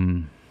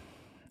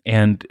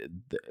 And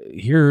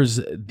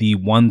here's the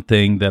one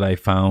thing that I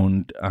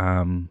found,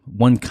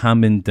 one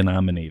common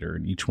denominator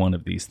in each one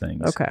of these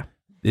things. Okay.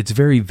 It's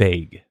very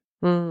vague.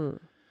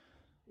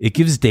 It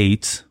gives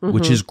dates,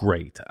 which is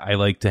great. I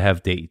like to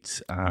have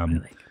dates.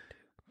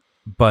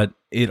 But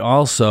it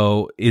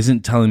also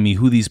isn't telling me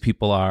who these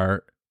people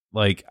are.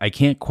 Like, I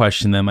can't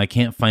question them. I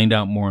can't find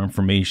out more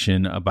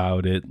information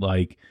about it.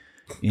 Like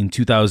in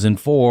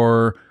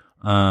 2004,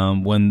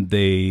 when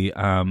the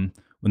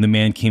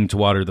man came to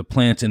water the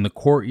plants in the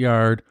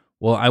courtyard.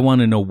 Well, I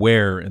want to know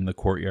where in the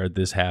courtyard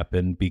this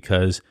happened,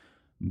 because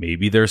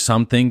maybe there's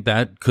something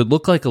that could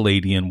look like a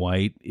lady in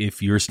white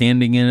if you're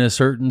standing in a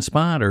certain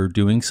spot or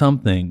doing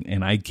something.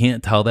 And I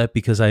can't tell that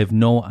because I have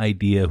no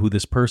idea who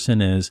this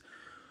person is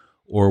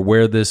or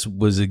where this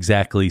was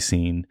exactly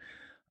seen.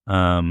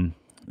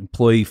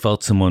 Employee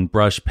felt someone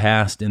brush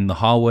past in the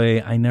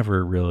hallway. I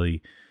never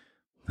really,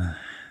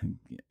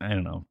 I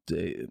don't know.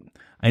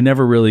 I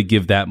never really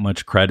give that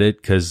much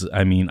credit because,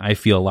 I mean, I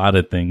feel a lot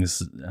of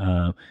things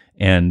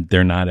and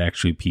they're not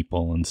actually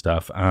people and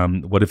stuff.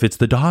 What if it's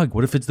the dog?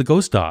 What if it's the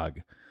ghost dog?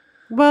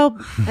 Well,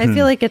 I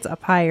feel like it's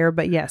up higher,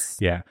 but yes.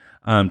 Yeah.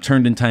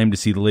 Turned in time to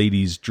see the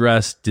lady's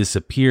dress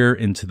disappear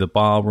into the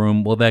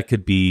ballroom. Well, that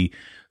could be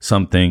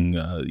something,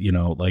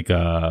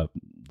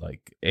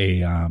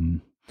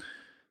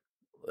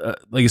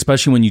 like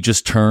especially when you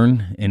just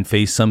turn and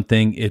face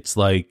something, it's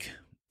like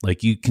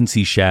you can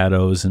see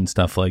shadows and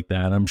stuff like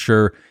that. I'm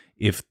sure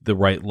if the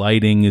right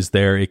lighting is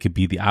there, it could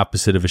be the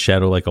opposite of a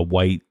shadow, like a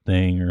white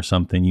thing or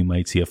something. You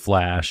might see a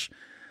flash.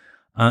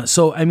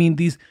 So, I mean,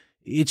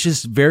 it's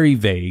just very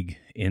vague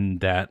in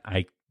that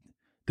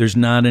there's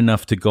not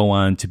enough to go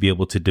on to be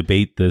able to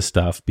debate this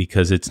stuff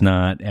because it's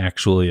not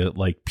actually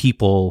like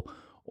people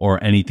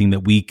or anything that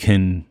we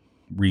can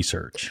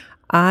research.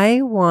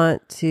 I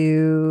want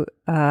to,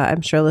 I'm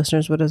sure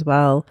listeners would as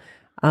well,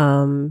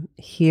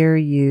 hear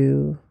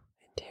you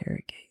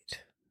interrogate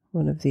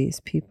one of these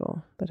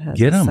people that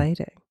has a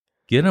sighting.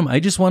 Get him. I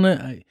just want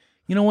to,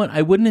 you know what?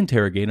 I wouldn't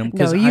interrogate him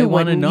because I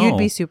want to know. You'd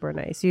be super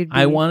nice.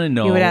 I want to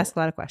know. You would ask a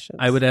lot of questions.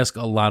 I would ask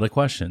a lot of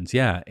questions.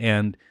 Yeah.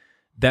 And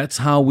that's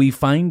how we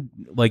find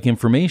like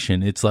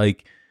information. It's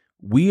like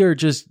we are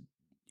just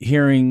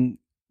hearing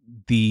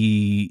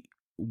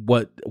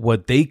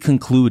what they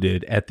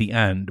concluded at the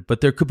end,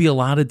 but there could be a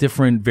lot of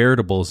different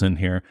variables in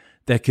here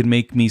that could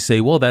make me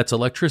say, well, that's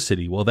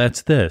electricity. Well,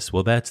 that's this.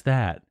 Well, that's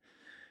that.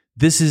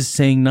 This is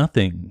saying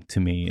nothing to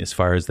me as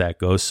far as that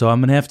goes. So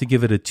I'm going to have to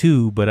give it a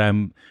 2, but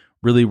I'm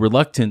really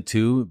reluctant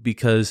to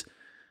because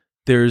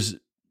there's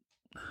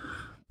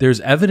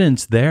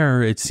evidence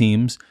there, it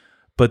seems,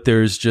 but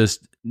there's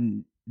just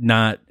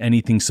not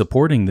anything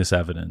supporting this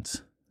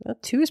evidence. Well,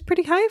 2 is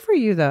pretty high for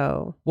you,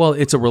 though. Well,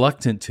 it's a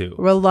reluctant 2.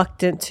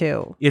 Reluctant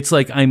 2. It's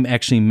like I'm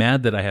actually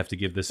mad that I have to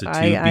give this a 2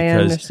 because I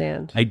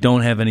understand. I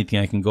don't have anything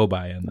I can go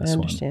by on this one.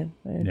 I understand.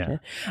 Yeah.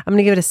 I'm going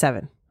to give it a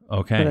 7.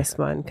 Okay. For this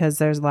one, because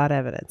there's a lot of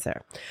evidence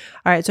there.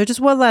 All right, so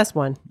just one last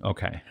one.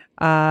 Okay.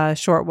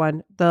 Short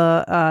one. There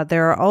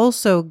are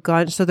also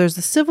guns. So there's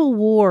the Civil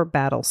War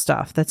battle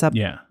stuff that's up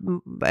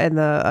in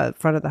the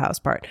front of the house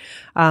part.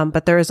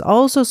 But there is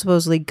also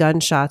supposedly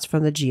gunshots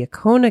from the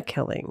Giacona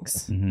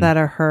killings that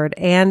are heard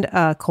and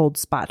a cold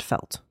spot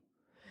felt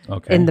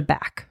in the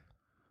back.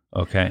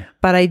 Okay.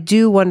 But I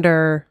do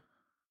wonder,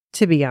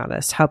 to be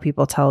honest, how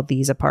people tell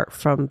these apart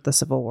from the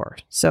Civil War.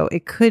 So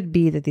it could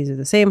be that these are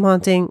the same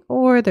haunting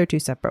or they're 2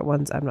 separate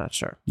ones. I'm not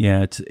sure.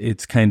 Yeah,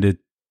 it's kind of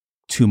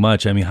too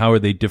much. I mean, how are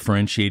they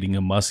differentiating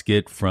a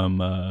musket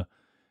from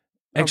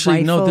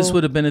actually, no, this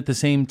would have been at the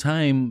same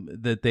time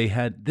that they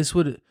had this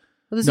was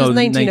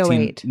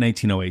 1908.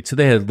 1908. So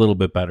they had a little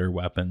bit better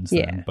weapons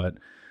then, but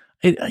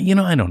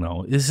I don't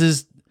know. This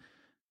is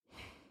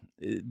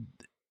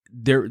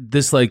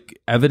this like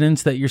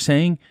evidence that you're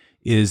saying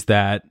is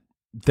that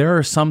there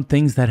are some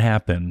things that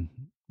happen,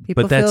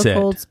 People but that's feel a it.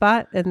 cold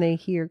spot and they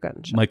hear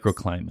gunshots.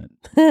 Microclimate.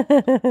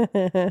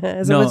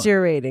 So what's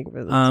your rating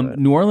for this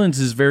one? New Orleans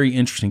is very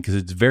interesting because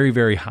it's very,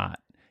 very hot.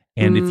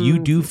 And if you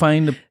do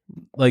find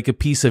like a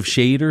piece of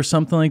shade or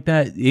something like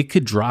that, it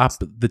could drop.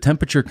 The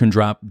temperature can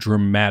drop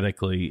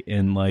dramatically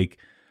in like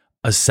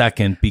a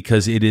second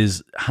because it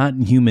is hot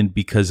and humid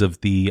because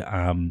of the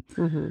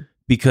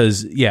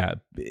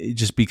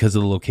just because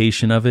of the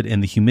location of it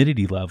and the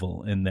humidity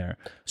level in there.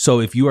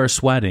 So if you are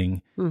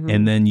sweating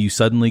and then you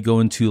suddenly go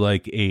into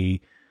like a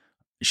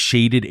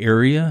shaded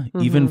area,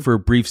 even for a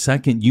brief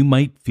second, you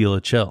might feel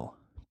a chill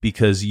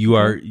because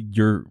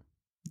the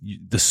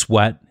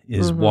sweat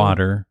is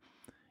water.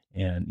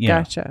 And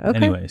Gotcha. Okay.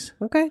 Anyways.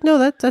 Okay. No,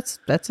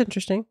 that's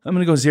interesting. I'm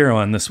going to go 0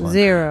 on this one.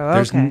 0.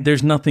 Okay.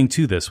 There's nothing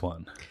to this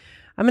one.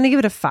 I'm going to give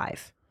it a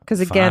 5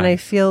 because again, 5. I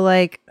feel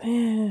like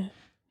I'm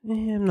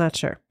not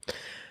sure.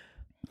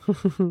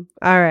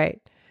 All right.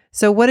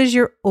 So what is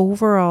your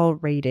overall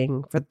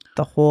rating for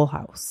the whole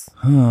house?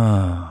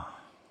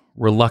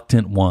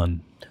 Reluctant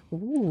 1.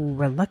 Ooh,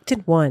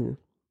 reluctant 1.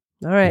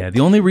 All right. Yeah, the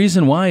only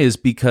reason why is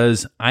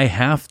because I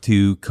have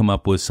to come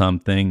up with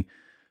something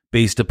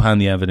based upon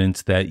the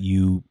evidence that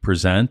you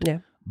present. Yeah.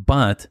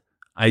 But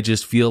I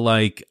just feel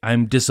like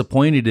I'm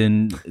disappointed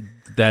in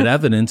that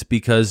evidence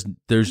because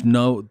there's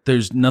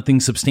nothing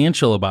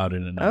substantial about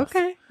it enough.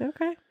 Okay.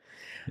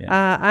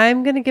 Yeah.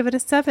 I'm going to give it a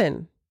 7.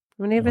 I'm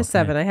going to give it a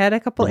 7. I had a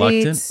couple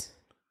Reluctant? 8s.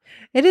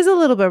 It is a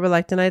little bit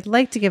reluctant. I'd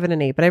like to give it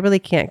an 8, but I really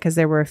can't because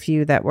there were a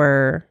few that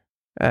were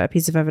a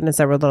piece of evidence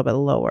that were a little bit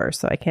lower,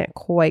 so I can't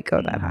quite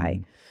go that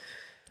high.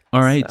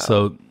 All right,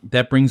 so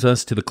that brings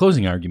us to the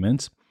closing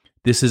arguments.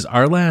 This is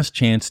our last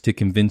chance to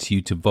convince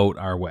you to vote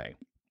our way.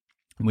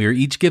 We are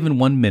each given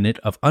 1 minute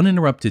of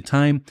uninterrupted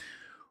time.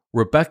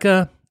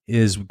 Rebecca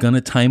is going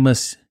to time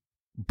us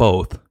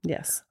both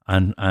Yes.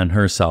 on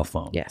her cell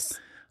phone. Yes.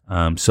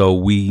 So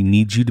we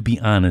need you to be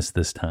honest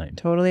this time.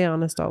 Totally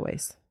honest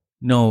always.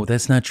 No,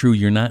 that's not true.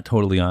 You're not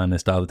totally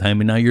honest all the time,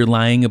 and now you're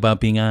lying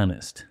about being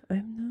honest.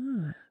 I'm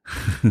not.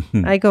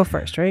 I go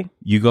first, right?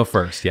 You go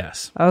first,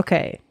 yes.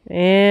 Okay.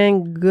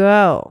 And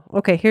go.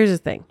 Okay, here's the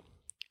thing.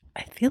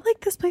 I feel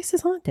like this place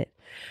is haunted.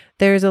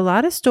 There's a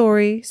lot of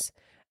stories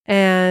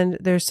and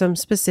there's some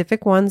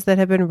specific ones that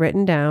have been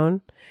written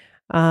down.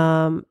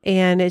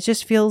 And it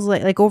just feels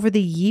like over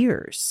the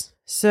years.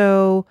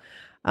 So,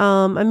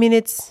 I mean,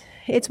 it's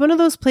one of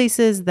those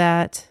places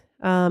that,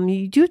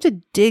 you do have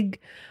to dig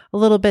a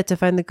little bit to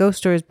find the ghost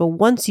stories, but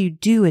once you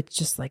do, it's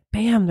just like,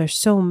 bam, there's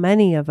so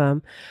many of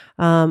them.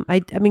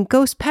 I mean,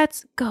 ghost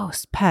pets. I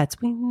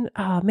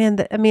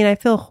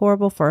feel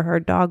horrible for her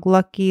dog,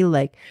 Lucky.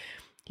 Like,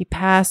 he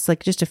passed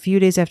like just a few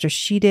days after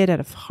she did out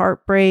of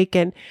heartbreak.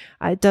 And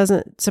it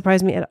doesn't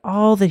surprise me at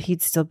all that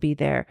he'd still be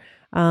there.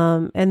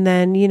 And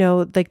then,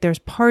 like there's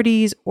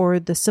parties or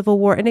the Civil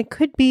War, and it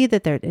could be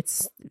that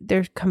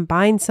they're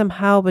combined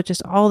somehow, but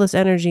just all this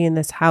energy in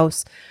this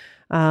house.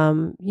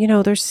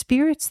 There's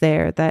spirits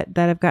there that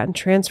have gotten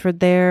transferred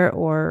there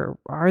or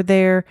are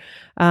there.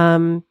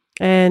 This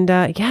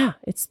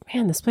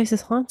place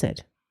is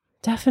haunted.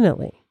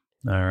 Definitely.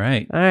 All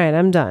right.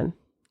 I'm done.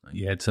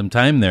 You had some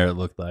time there, it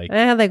looked like. I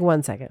had like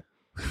 1 second.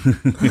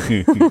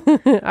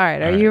 All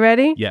right. Are you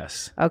ready?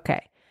 Yes.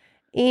 Okay.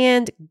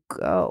 And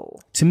go.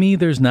 To me,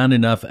 there's not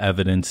enough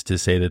evidence to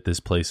say that this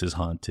place is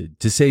haunted.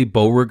 To say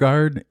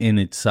Beauregard in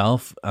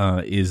itself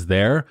is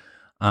there,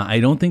 I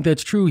don't think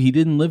that's true. He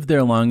didn't live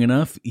there long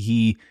enough.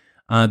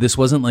 This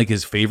wasn't like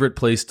his favorite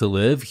place to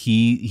live.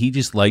 He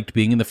just liked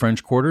being in the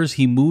French Quarters.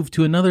 He moved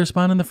to another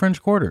spot in the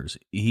French Quarters.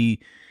 He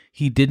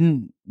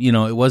didn't,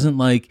 it wasn't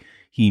like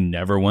he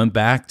never went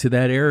back to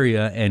that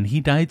area, and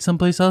he died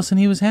someplace else and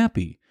he was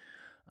happy.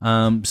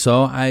 And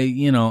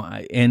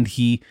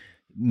he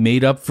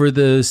made up for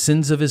the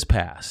sins of his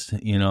past.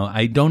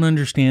 I don't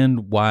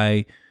understand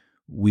why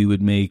we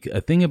would make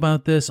a thing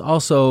about this.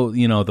 Also,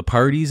 the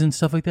parties and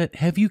stuff like that.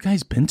 Have you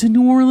guys been to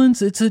New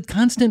Orleans? It's a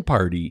constant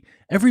party.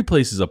 Every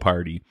place is a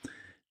party.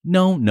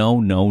 No.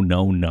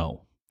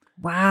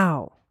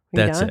 Wow.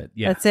 That's it.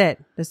 Yeah. That's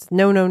it. Just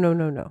no. No.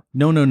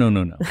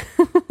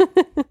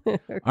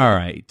 All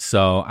right.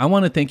 So I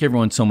want to thank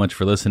everyone so much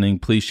for listening.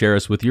 Please share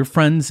us with your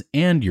friends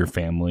and your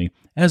family,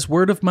 as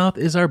word of mouth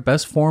is our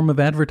best form of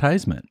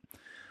advertisement.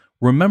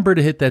 Remember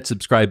to hit that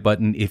subscribe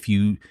button if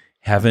you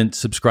haven't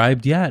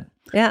subscribed yet.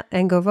 Yeah,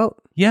 and go vote.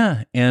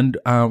 Yeah, and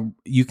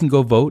you can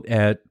go vote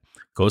at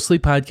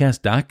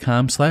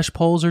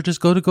ghostlypodcast.com/polls, or just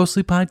go to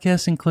Ghostly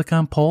Podcast and click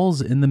on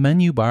polls in the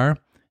menu bar.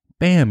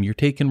 Bam, you're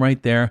taken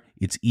right there.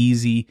 It's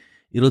easy.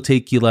 It'll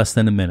take you less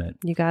than a minute.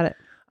 You got it.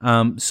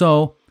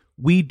 So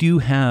we do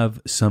have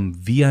some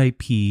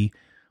VIP,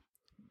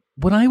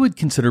 what I would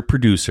consider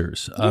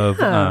producers of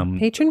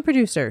patron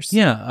producers.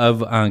 Yeah,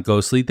 of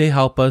Ghostly. They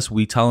help us.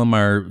 We tell them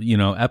our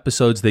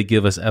episodes. They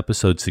give us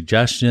episode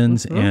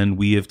suggestions, and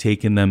we have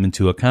taken them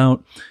into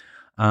account.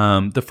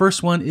 The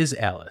first one is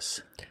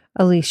Alice,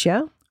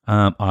 Alicia,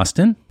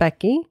 Austin,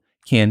 Becky,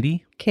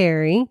 Candy,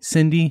 Carrie.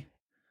 Cindy,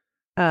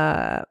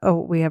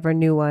 We have our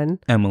new one.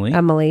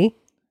 Emily,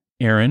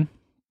 Aaron,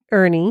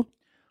 Ernie,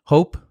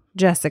 Hope,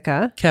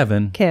 Jessica,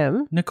 Kevin,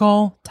 Kim,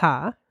 Nicole,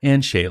 Ta.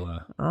 and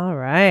Shayla. All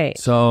right.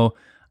 So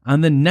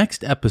on the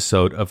next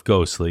episode of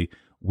Ghostly,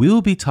 we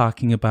will be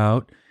talking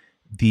about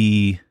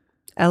the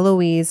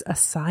Eloise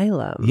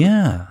Asylum.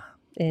 Yeah.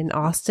 In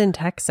Austin,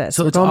 Texas.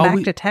 So we're it's going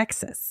back to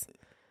Texas.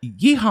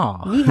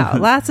 Yeehaw. Yeehaw.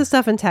 Lots of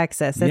stuff in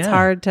Texas. It's Yeah.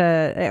 hard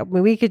to, I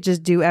mean, we could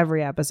just do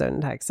every episode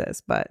in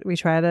Texas, but we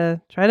try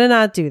to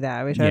not do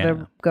that. We try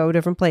to go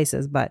different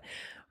places, but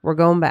we're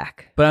going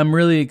back. But I'm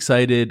really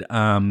excited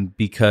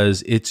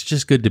because it's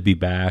just good to be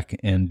back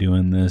and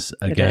doing this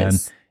again.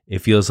 It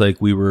feels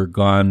like we were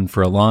gone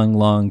for a long,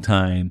 long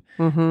time.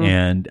 Mm-hmm.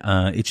 And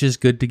it's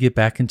just good to get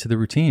back into the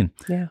routine.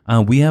 Yeah.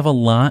 We have a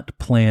lot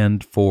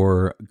planned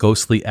for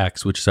Ghostly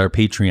X, which is our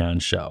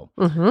Patreon show.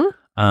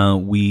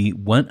 Mm-hmm. We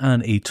went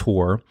on a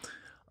tour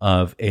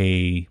of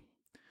a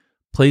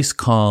place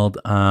called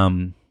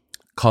the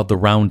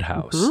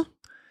Roundhouse. Mm-hmm.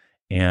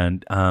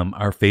 And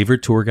our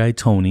favorite tour guide,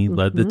 Tony,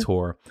 led the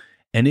tour.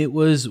 And it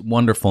was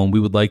wonderful. And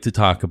we would like to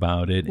talk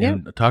about it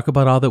and talk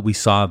about all that we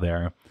saw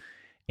there.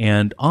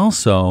 And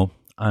also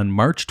on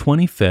March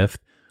 25th,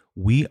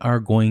 we are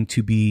going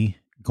to be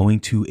going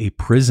to a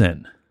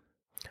prison.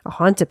 A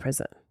haunted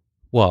prison.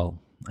 Well,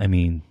 I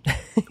mean,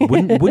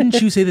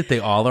 wouldn't you say that they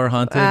all are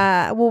haunted?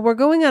 Well, we're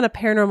going on a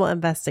paranormal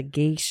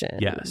investigation.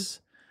 Yes.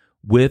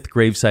 With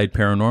Graveside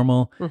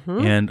Paranormal.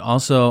 And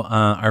also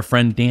our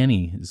friend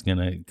Danny is going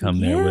to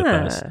come there with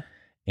us.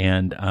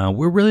 And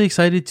we're really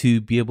excited to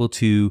be able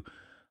to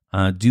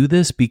do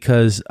this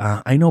because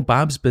I know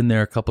Bob's been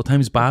there a couple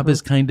times. Bob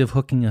is kind of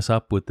hooking us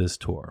up with this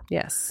tour.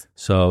 Yes.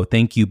 So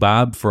thank you,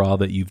 Bob, for all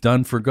that you've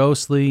done for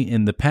Ghostly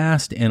in the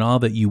past and all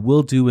that you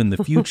will do in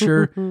the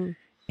future.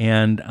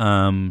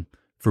 And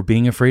for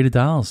being afraid of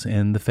dolls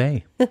and the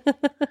Fae.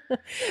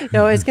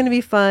 No, it's going to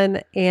be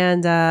fun,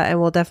 and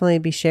we'll definitely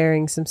be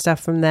sharing some stuff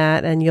from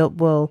that, and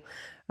we'll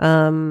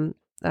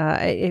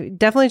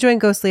definitely join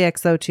Ghostly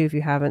X though too if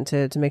you haven't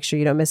to make sure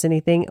you don't miss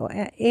anything,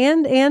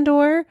 and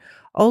or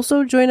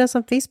also join us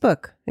on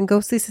Facebook and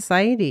Ghostly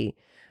Society.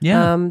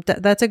 Yeah,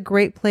 that's a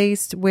great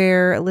place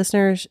where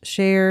listeners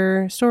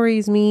share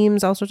stories,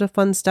 memes, all sorts of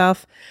fun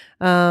stuff,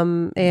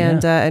 and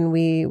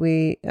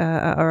we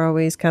are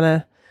always kind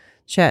of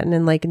chatting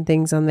and liking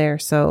things on there.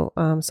 So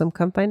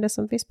come find us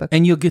on Facebook.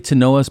 And you'll get to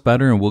know us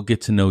better and we'll get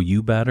to know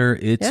you better.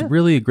 It's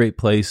really a great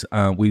place.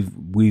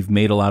 We've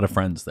made a lot of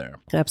friends there.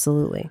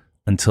 Absolutely.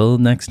 Until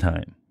next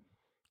time,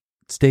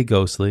 stay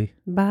ghostly.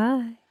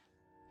 Bye.